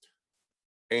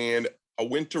 and I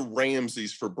went to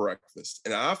Ramsey's for breakfast,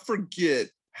 and I forget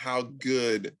how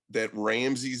good that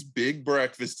Ramsey's big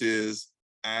breakfast is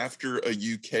after a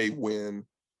UK win.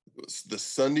 The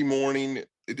Sunday morning,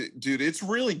 dude, it's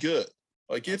really good.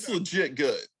 Like, it's legit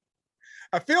good.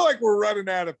 I feel like we're running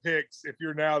out of picks if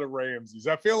you're now to Ramsey's.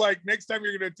 I feel like next time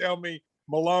you're going to tell me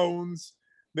Malone's,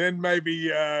 then maybe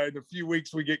in a few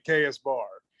weeks we get KS Bar.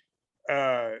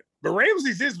 But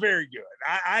Ramsey's is very good.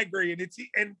 I agree.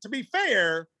 And to be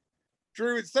fair,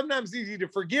 Drew, it's sometimes easy to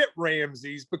forget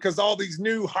Ramsey's because all these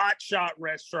new hotshot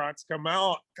restaurants come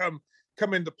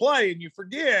into play, and you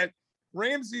forget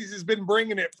Ramsey's has been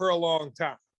bringing it for a long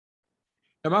time.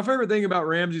 And my favorite thing about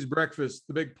Ramsey's breakfast,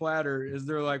 the big platter, is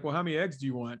they're like, well, how many eggs do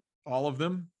you want? All of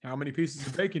them. How many pieces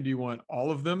of bacon do you want? All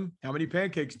of them. How many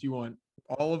pancakes do you want?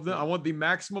 All of them. I want the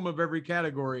maximum of every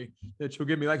category that you'll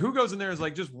give me. Like, who goes in there is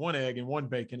like just one egg and one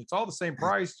bacon? It's all the same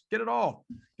price. Get it all.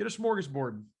 Get a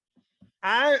smorgasbord.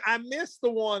 I missed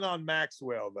the one on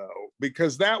Maxwell though,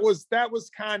 because that was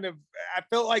kind of, I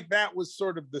felt like that was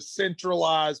sort of the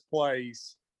centralized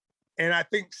place. And I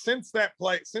think since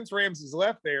Ramsey's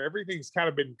left there, everything's kind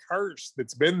of been cursed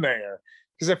that's been there.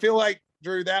 Because I feel like,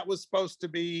 Drew, that was supposed to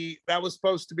be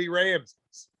Ramsey's.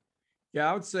 Yeah,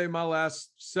 I would say my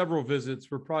last several visits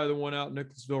were probably the one out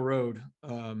Nicholasville Road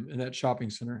in that shopping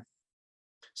center.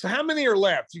 So how many are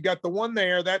left? You got the one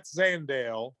there, that's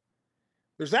Zandale.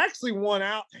 There's actually one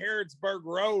out Harrodsburg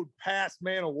Road past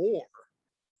Man of War.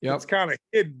 Yep. It's kind of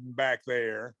hidden back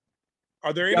there.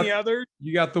 Are there any others?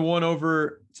 You got the one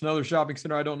over, it's another shopping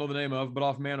center I don't know the name of, but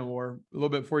off Man of War, a little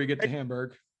bit before you get to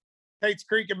Hamburg. Tate's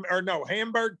Creek,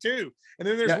 Hamburg too. And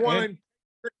then there's one in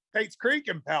Tate's Creek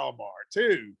in Palomar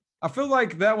too. I feel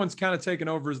like that one's kind of taken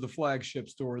over as the flagship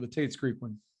store, the Tate's Creek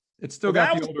one. It's still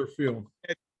got the older feel.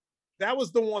 That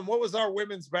was the one. What was our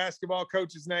women's basketball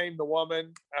coach's name? The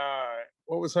woman,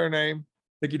 what was her name?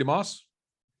 Mickey DeMoss.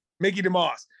 Mickey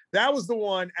DeMoss. That was the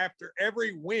one. After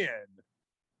every win,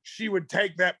 she would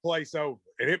take that place over,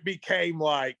 and it became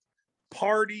like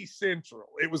party central.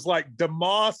 It was like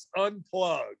DeMoss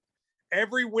Unplugged.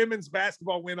 Every women's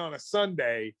basketball win on a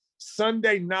Sunday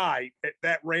night at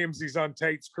that Ramsey's on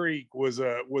Tate's Creek was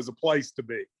a place to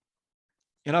be.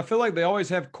 And I feel like they always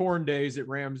have corn days at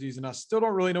Ramsey's, and I still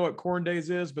don't really know what corn days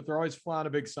is, but they're always flying a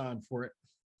big sign for it.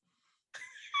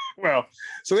 Well,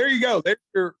 so there you go.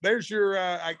 There's your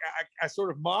I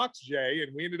sort of mocked Jay,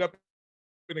 and we ended up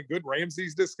in a good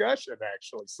Ramsey's discussion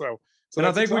actually. So and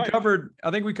I think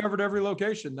we covered every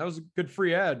location. That was a good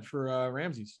free ad for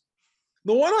Ramsey's.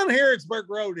 The one on Harrodsburg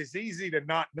Road is easy to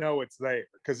not know it's there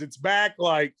because it's back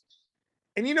like,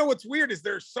 and you know what's weird is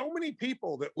there's so many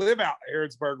people that live out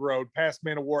Harrodsburg Road past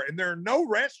Man of War, and there are no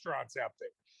restaurants out there.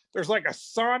 There's like a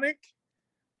Sonic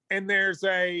and there's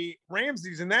a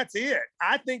Ramsey's, and that's it.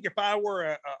 I think if I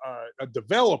were a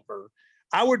developer,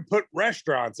 I would put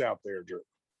restaurants out there, Drew.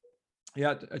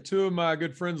 Yeah, two of my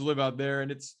good friends live out there, and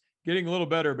it's getting a little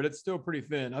better, but it's still pretty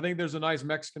thin. I think there's a nice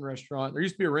Mexican restaurant. There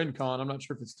used to be a Rincon. I'm not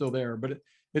sure if it's still there, but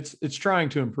it's trying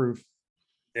to improve.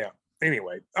 Yeah.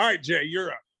 Anyway. All right, Jay,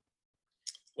 you're up.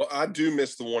 Well, I do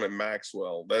miss the one at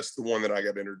Maxwell. That's the one that I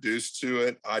got introduced to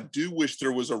it. I do wish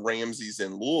there was a Ramsey's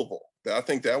in Louisville. I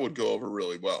think that would go over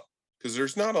really well because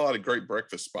there's not a lot of great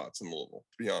breakfast spots in Louisville,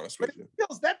 to be honest with you.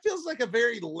 That feels like a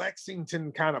very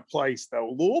Lexington kind of place,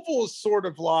 though. Louisville is sort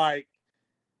of like,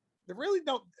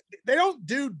 they don't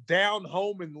do down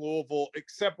home in Louisville,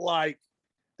 except like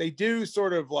they do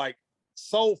sort of like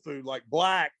soul food, like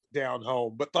black down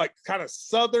home, but like kind of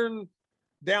Southern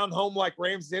down home like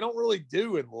Ramsey, they don't really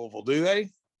do in Louisville, do they?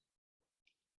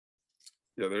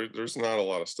 Yeah, there's not a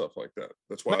lot of stuff like that.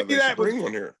 That's why they should bring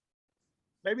one here.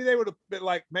 Maybe they would have been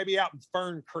like maybe out in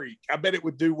Fern Creek. I bet it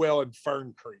would do well in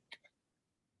Fern Creek.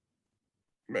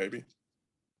 Maybe.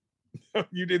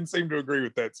 You didn't seem to agree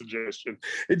with that suggestion.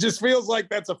 It just feels like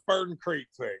that's a Fern Creek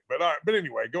thing. But all right, but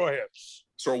anyway, go ahead.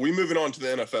 So are we moving on to the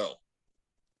NFL?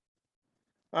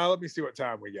 Let me see what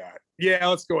time we got. Yeah,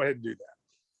 let's go ahead and do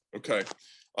that. Okay.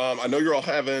 I know you're all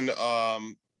having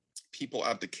people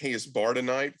at the KS Bar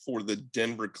tonight for the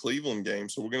Denver-Cleveland game,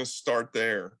 so we're going to start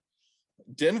there.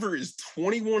 Denver is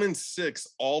 21-6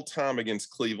 all time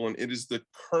against Cleveland. It is the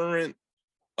current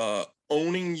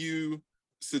owning you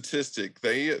statistic.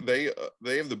 They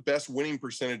have the best winning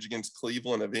percentage against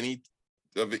Cleveland of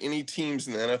any teams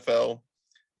in the NFL.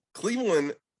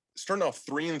 Cleveland starting off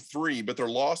 3-3, but their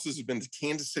losses have been to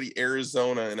Kansas City,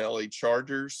 Arizona, and LA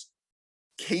Chargers.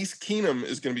 Case Keenum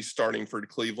is going to be starting for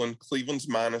Cleveland. Cleveland's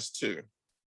 -2.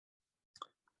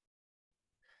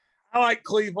 I like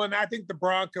Cleveland. I think the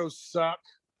Broncos suck.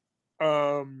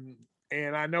 And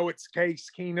I know it's Case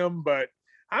Keenum, but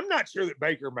I'm not sure that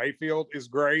Baker Mayfield is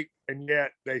great, and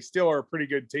yet they still are a pretty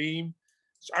good team.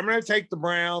 So I'm going to take the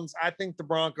Browns. I think the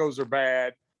Broncos are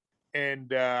bad,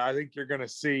 and I think you're going to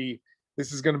see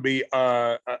this is going to be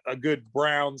a good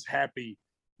Browns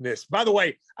happiness. By the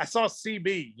way, I saw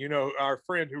CB, our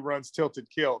friend who runs Tilted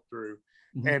Kilt, Drew,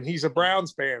 and he's a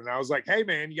Browns fan. And I was like, hey,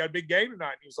 man, you got a big game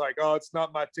tonight? And he was like, oh, it's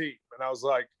not my team. And I was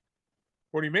like,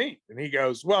 what do you mean? And he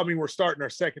goes, well, I mean, we're starting our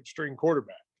second string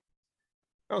quarterback.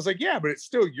 I was like, yeah, but it's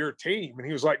still your team. And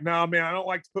he was like, no, man, I don't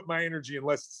like to put my energy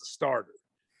unless it's a starter.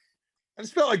 I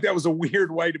just felt like that was a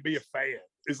weird way to be a fan.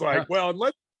 It's like, well, unless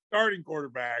it's starting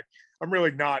quarterback, I'm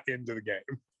really not into the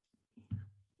game.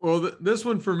 Well, this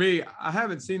one for me, I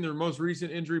haven't seen their most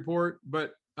recent injury report,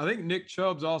 but I think Nick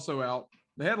Chubb's also out.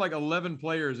 They had like 11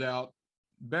 players out.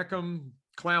 Beckham,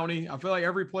 Clowney. I feel like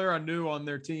every player I knew on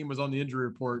their team was on the injury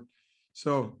report.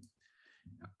 So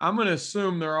I'm going to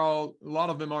assume a lot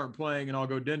of them aren't playing, and I'll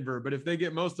go Denver. But if they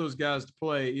get most of those guys to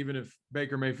play, even if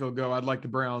Baker Mayfield go, I'd like the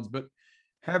Browns. But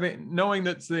knowing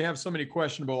that they have so many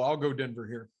questionable, I'll go Denver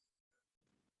here.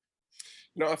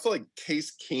 I feel like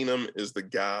Case Keenum is the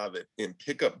guy that in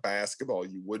pickup basketball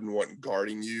you wouldn't want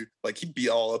guarding you. Like he'd be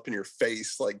all up in your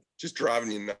face, like just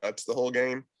driving you nuts the whole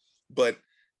game. But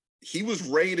he was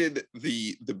rated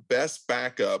the best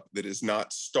backup that is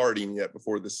not starting yet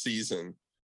before the season.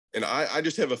 And I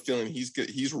just have a feeling he's good.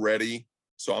 He's ready.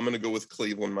 So I'm going to go with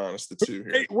Cleveland minus the 2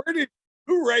 here. Hey,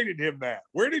 who rated him that?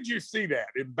 Where did you see that?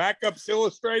 In Backups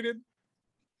Illustrated?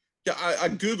 Yeah, I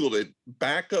Googled it,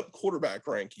 backup quarterback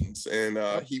rankings, and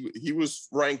he was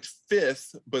ranked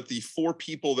 5th, but the 4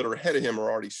 people that are ahead of him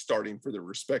are already starting for their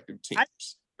respective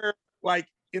teams.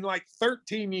 In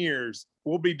 13 years,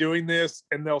 we'll be doing this,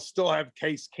 and they'll still have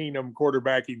Case Keenum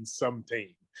quarterbacking some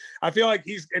team. I feel like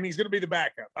he's going to be the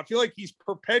backup. I feel like he's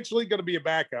perpetually going to be a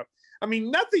backup. I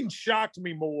mean, nothing shocked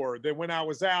me more than when I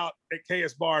was out at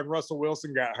KS Bar and Russell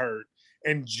Wilson got hurt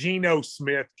and Geno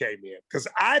Smith came in, because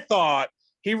I thought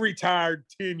he retired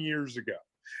 10 years ago.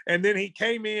 And then he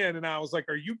came in and I was like,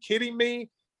 are you kidding me?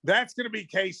 That's going to be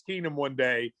Case Keenum one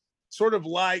day, sort of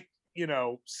like,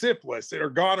 syphilis or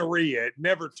gonorrhea. It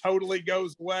never totally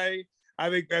goes away. I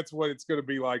think that's what it's going to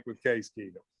be like with Case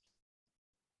Keenum.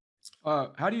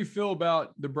 How do you feel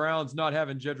about the Browns not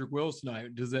having Jedrick Wills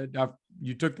tonight?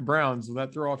 You took the Browns, will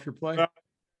that throw off your play?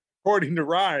 According to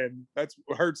Ryan, that's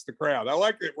what hurts the crowd. I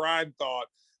like that Ryan thought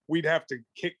we'd have to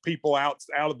kick people out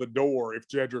of the door if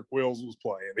Jedrick Wills was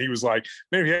playing. He was like,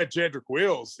 maybe if he had Jedrick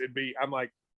Wills, I'm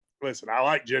like, listen, I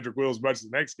like Jedrick Wills as much as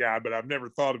the next guy, but I've never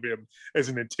thought of him as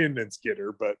an attendance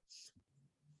getter. But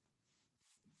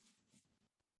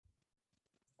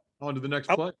on to the next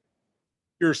play.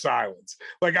 Your silence.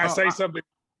 Like I say something.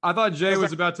 I thought Jay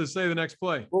was about to say the next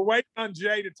play. We're waiting on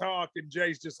Jay to talk, and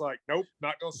Jay's just like, nope,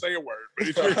 not going to say a word.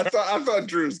 I thought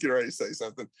Drew was getting ready to say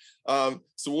something.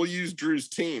 So we'll use Drew's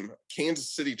team.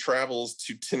 Kansas City travels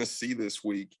to Tennessee this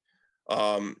week.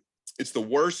 It's the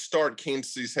worst start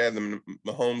Kansas City's had in the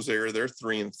Mahomes era. They're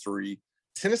 3-3.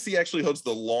 Tennessee actually holds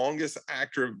the longest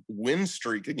active win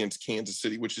streak against Kansas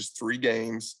City, which is 3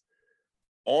 games.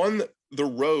 On the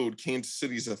road, Kansas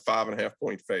City's a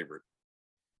 5.5-point favorite.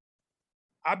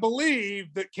 I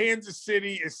believe that Kansas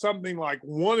City is something like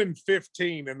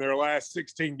 1-15 in their last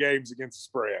 16 games against the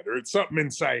spread, or it's something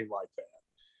insane like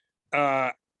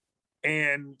that.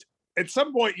 And at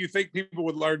some point, you think people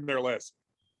would learn their lesson.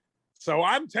 So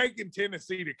I'm taking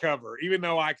Tennessee to cover, even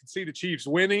though I can see the Chiefs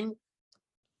winning.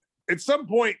 At some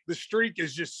point, the streak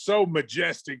is just so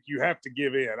majestic, you have to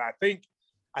give in. I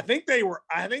think they were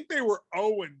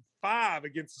 0-5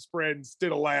 against the spread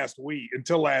until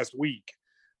last week.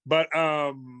 But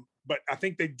I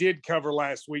think they did cover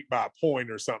last week by a point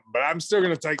or something. But I'm still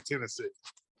going to take Tennessee.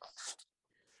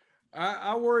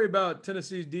 I worry about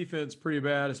Tennessee's defense pretty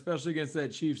bad, especially against that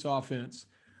Chiefs offense.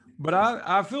 But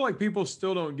I feel like people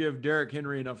still don't give Derrick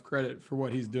Henry enough credit for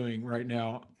what he's doing right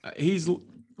now. He's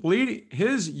leading.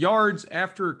 His yards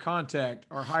after contact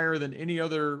are higher than any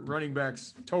other running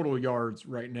back's total yards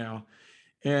right now.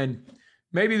 And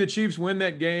maybe the Chiefs win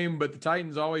that game, but the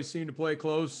Titans always seem to play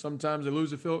close. Sometimes they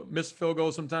miss a field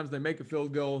goal. Sometimes they make a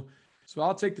field goal. So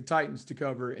I'll take the Titans to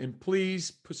cover. And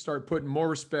please start putting more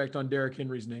respect on Derrick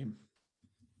Henry's name.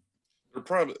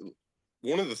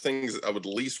 One of the things I would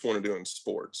least want to do in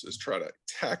sports is try to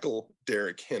tackle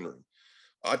Derrick Henry.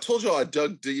 I told y'all I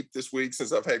dug deep this week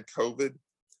since I've had COVID.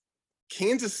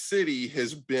 Kansas City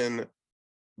has been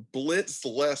blitzed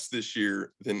less this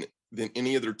year than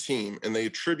any other team, and they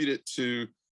attribute it to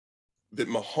that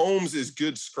Mahomes is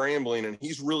good scrambling, and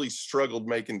he's really struggled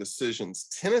making decisions.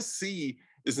 Tennessee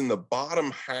is in the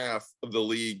bottom half of the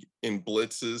league in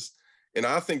blitzes, and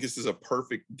I think this is a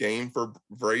perfect game for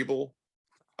Vrabel.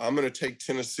 I'm going to take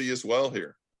Tennessee as well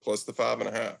here, plus the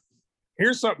 5.5.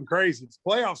 Here's something crazy. If the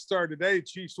playoffs started today, the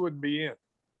Chiefs wouldn't be in.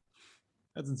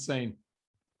 That's insane.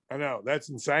 I know. That's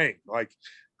insane. Like,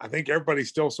 I think everybody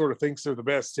still sort of thinks they're the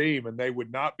best team, and they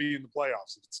would not be in the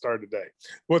playoffs if it started today.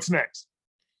 What's next?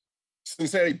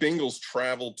 Cincinnati Bengals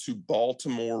travel to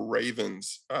Baltimore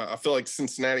Ravens. I feel like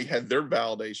Cincinnati had their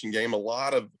validation game. A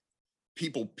lot of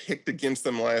people picked against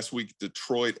them last week,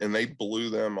 Detroit, and they blew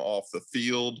them off the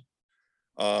field.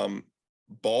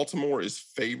 Baltimore is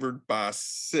favored by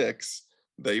 6.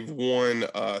 They've won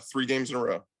 3 games in a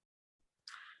row.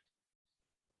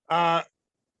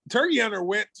 Turkey Hunter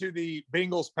went to the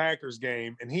Bengals-Packers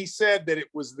game, and he said that it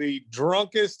was the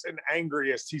drunkest and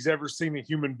angriest he's ever seen a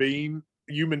human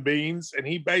beings. And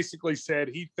he basically said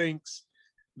he thinks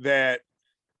that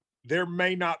there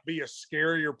may not be a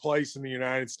scarier place in the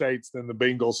United States than the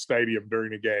Bengals stadium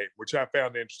during a game, which I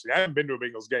found interesting. I haven't been to a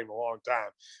Bengals game in a long time,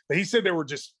 but he said there were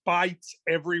just fights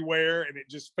everywhere, and it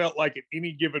just felt like at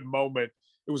any given moment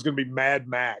it was going to be Mad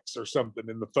Max or something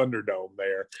in the Thunderdome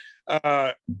there.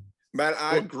 Matt,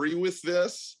 I agree with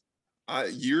this.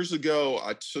 Years ago,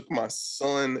 I took my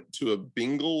son to a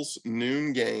Bengals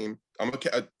noon game.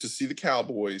 To see the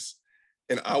Cowboys,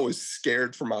 and I was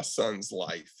scared for my son's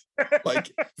life.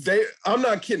 Like I'm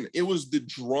not kidding. It was the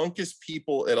drunkest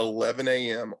people at 11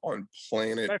 a.m. on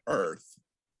planet Earth.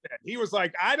 He was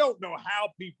like, I don't know how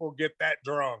people get that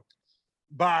drunk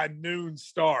by noon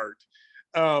start.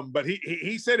 But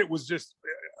he said it was just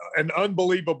an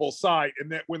unbelievable sight.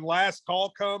 And that when last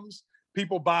call comes,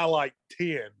 people buy like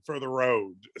 10 for the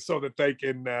road so that they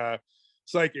can, but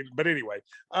anyway,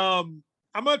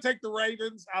 I'm going to take the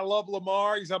Ravens. I love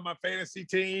Lamar. He's on my fantasy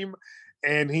team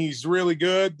and he's really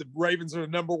good. The Ravens are the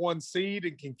number 1 seed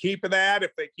and can keep that.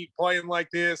 If they keep playing like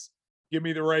this, give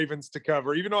me the Ravens to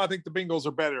cover, even though I think the Bengals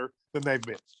are better than they've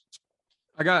been.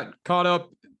 I got caught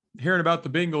up hearing about the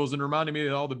Bengals and reminded me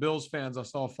of all the Bills fans I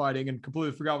saw fighting and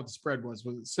completely forgot what the spread was.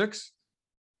 Was it 6?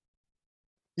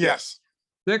 Yes.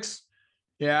 6?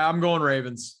 Yeah, I'm going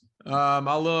Ravens. I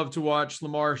love to watch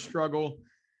Lamar struggle,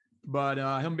 but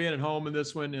him being at home in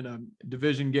this one in a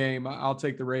division game, I'll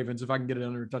take the Ravens if I can get it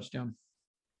under a touchdown.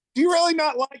 Do you really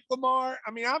not like Lamar?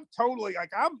 I mean, I'm totally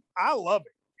like, I love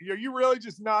it. You really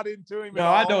just not into him? No,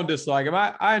 I don't dislike him.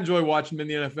 I enjoy watching him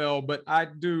in the NFL, but I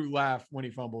do laugh when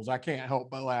he fumbles. I can't help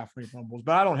but laugh when he fumbles,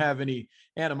 but I don't have any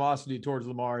animosity towards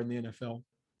Lamar in the NFL,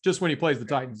 just when he plays the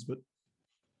Titans. But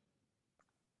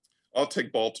I'll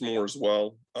take Baltimore as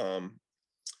well.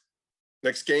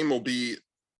 Next game will be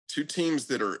 2 teams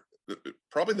that are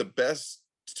probably the best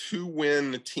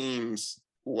 2-win teams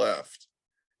left.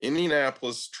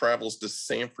 Indianapolis travels to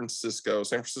San Francisco.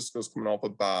 San Francisco's coming off a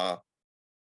bye.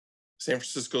 San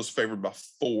Francisco's favored by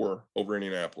 4 over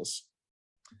Indianapolis.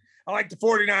 I like the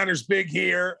 49ers big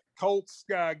here. Colts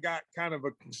got kind of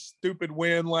a stupid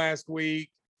win last week.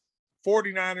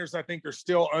 49ers, I think, are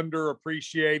still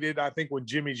underappreciated. I think when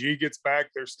Jimmy G gets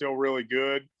back, they're still really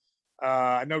good.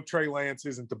 I know Trey Lance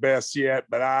isn't the best yet,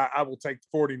 but I will take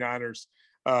the 49ers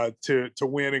to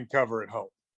win and cover at home.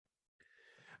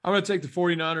 I'm going to take the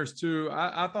 49ers too.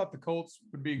 I thought the Colts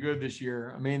would be good this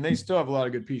year. I mean, they still have a lot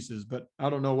of good pieces, but I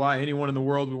don't know why anyone in the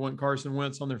world would want Carson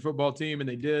Wentz on their football team, and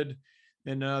they did.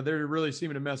 And they're really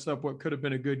seeming to mess up what could have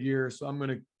been a good year. So I'm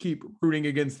going to keep rooting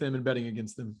against them and betting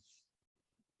against them.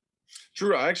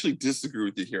 Drew, I actually disagree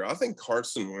with you here. I think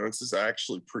Carson Wentz is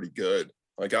actually pretty good.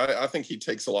 Like, I think he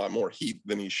takes a lot more heat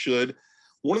than he should.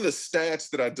 One of the stats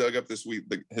that I dug up this week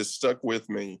that has stuck with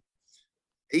me,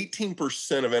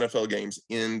 18% of NFL games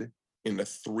end in a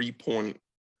 3-point,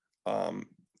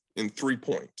 in 3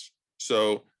 points.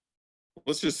 So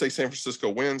let's just say San Francisco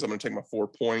wins. I'm going to take my 4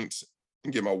 points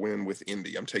and get my win with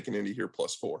Indy. I'm taking Indy here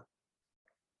 +4.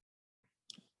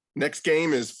 Next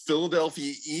game is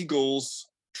Philadelphia Eagles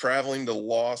traveling to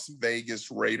Las Vegas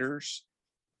Raiders.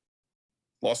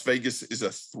 Las Vegas is a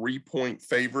 3-point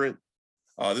favorite.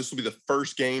 This will be the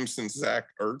first game since Zach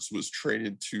Ertz was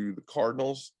traded to the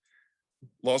Cardinals.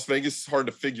 Las Vegas is hard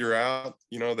to figure out.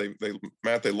 You know,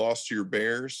 they lost to your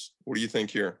Bears. What do you think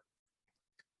here?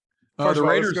 The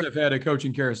Raiders have had a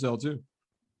coaching carousel too.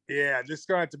 Yeah, this is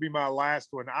going to have to be my last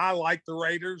one. I like the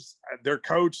Raiders. Their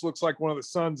coach looks like one of the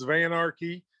sons of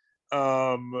anarchy.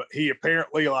 He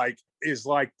apparently is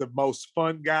the most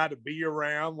fun guy to be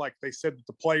around. Like they said that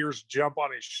the players jump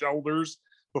on his shoulders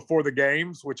before the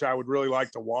games, which I would really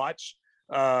like to watch.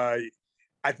 I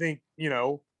think,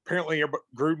 apparently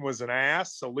Gruden was an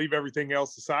ass, so leave everything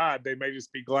else aside. They may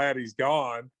just be glad he's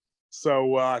gone.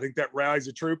 So I think that rallies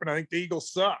the troop, and I think the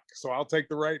Eagles suck. So I'll take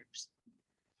the Raiders.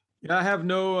 Yeah, I have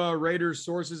no Raiders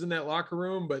sources in that locker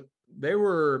room, but they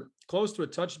were close to a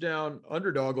touchdown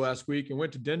underdog last week and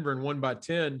went to Denver and won by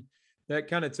 10. That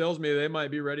kind of tells me they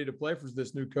might be ready to play for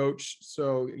this new coach.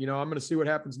 So, I'm going to see what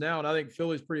happens now. And I think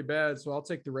Philly's pretty bad. So I'll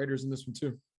take the Raiders in this one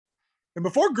too. And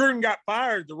before Gruden got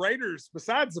fired, the Raiders,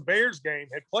 besides the Bears game,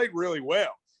 had played really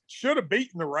well. Should have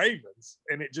beaten the Ravens,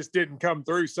 and it just didn't come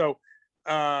through. So,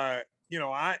 I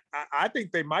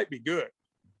think they might be good.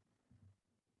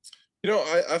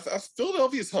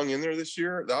 Philadelphia's hung in there this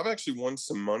year. I've actually won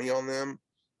some money on them.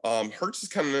 Hurts is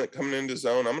coming into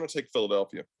zone. I'm going to take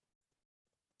Philadelphia.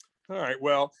 All right.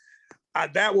 Well,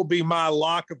 that will be my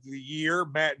lock of the year.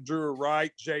 Matt and Drew are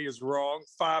right. Jay is wrong.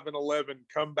 5-11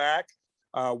 comeback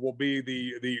will be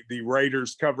the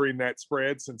Raiders covering that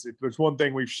spread. Since if there's one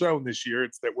thing we've shown this year,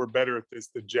 it's that we're better at this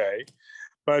than Jay.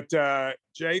 But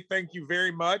Jay, thank you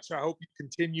very much. I hope you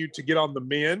continue to get on the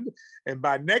mend. And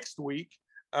by next week,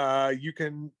 you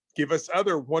can give us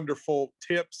other wonderful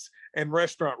tips and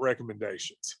restaurant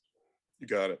recommendations. You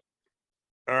got it.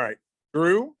 All right.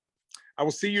 Drew, I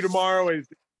will see you tomorrow. Is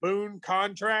Boone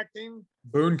Contracting?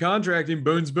 Boone Contracting.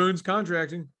 Boone's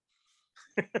Contracting.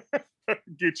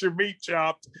 Get your meat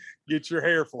chopped, get your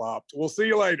hair flopped. We'll see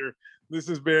you later. This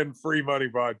has been Free Money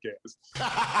Podcast.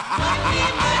 Money,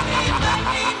 money,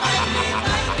 money, money,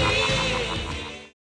 money.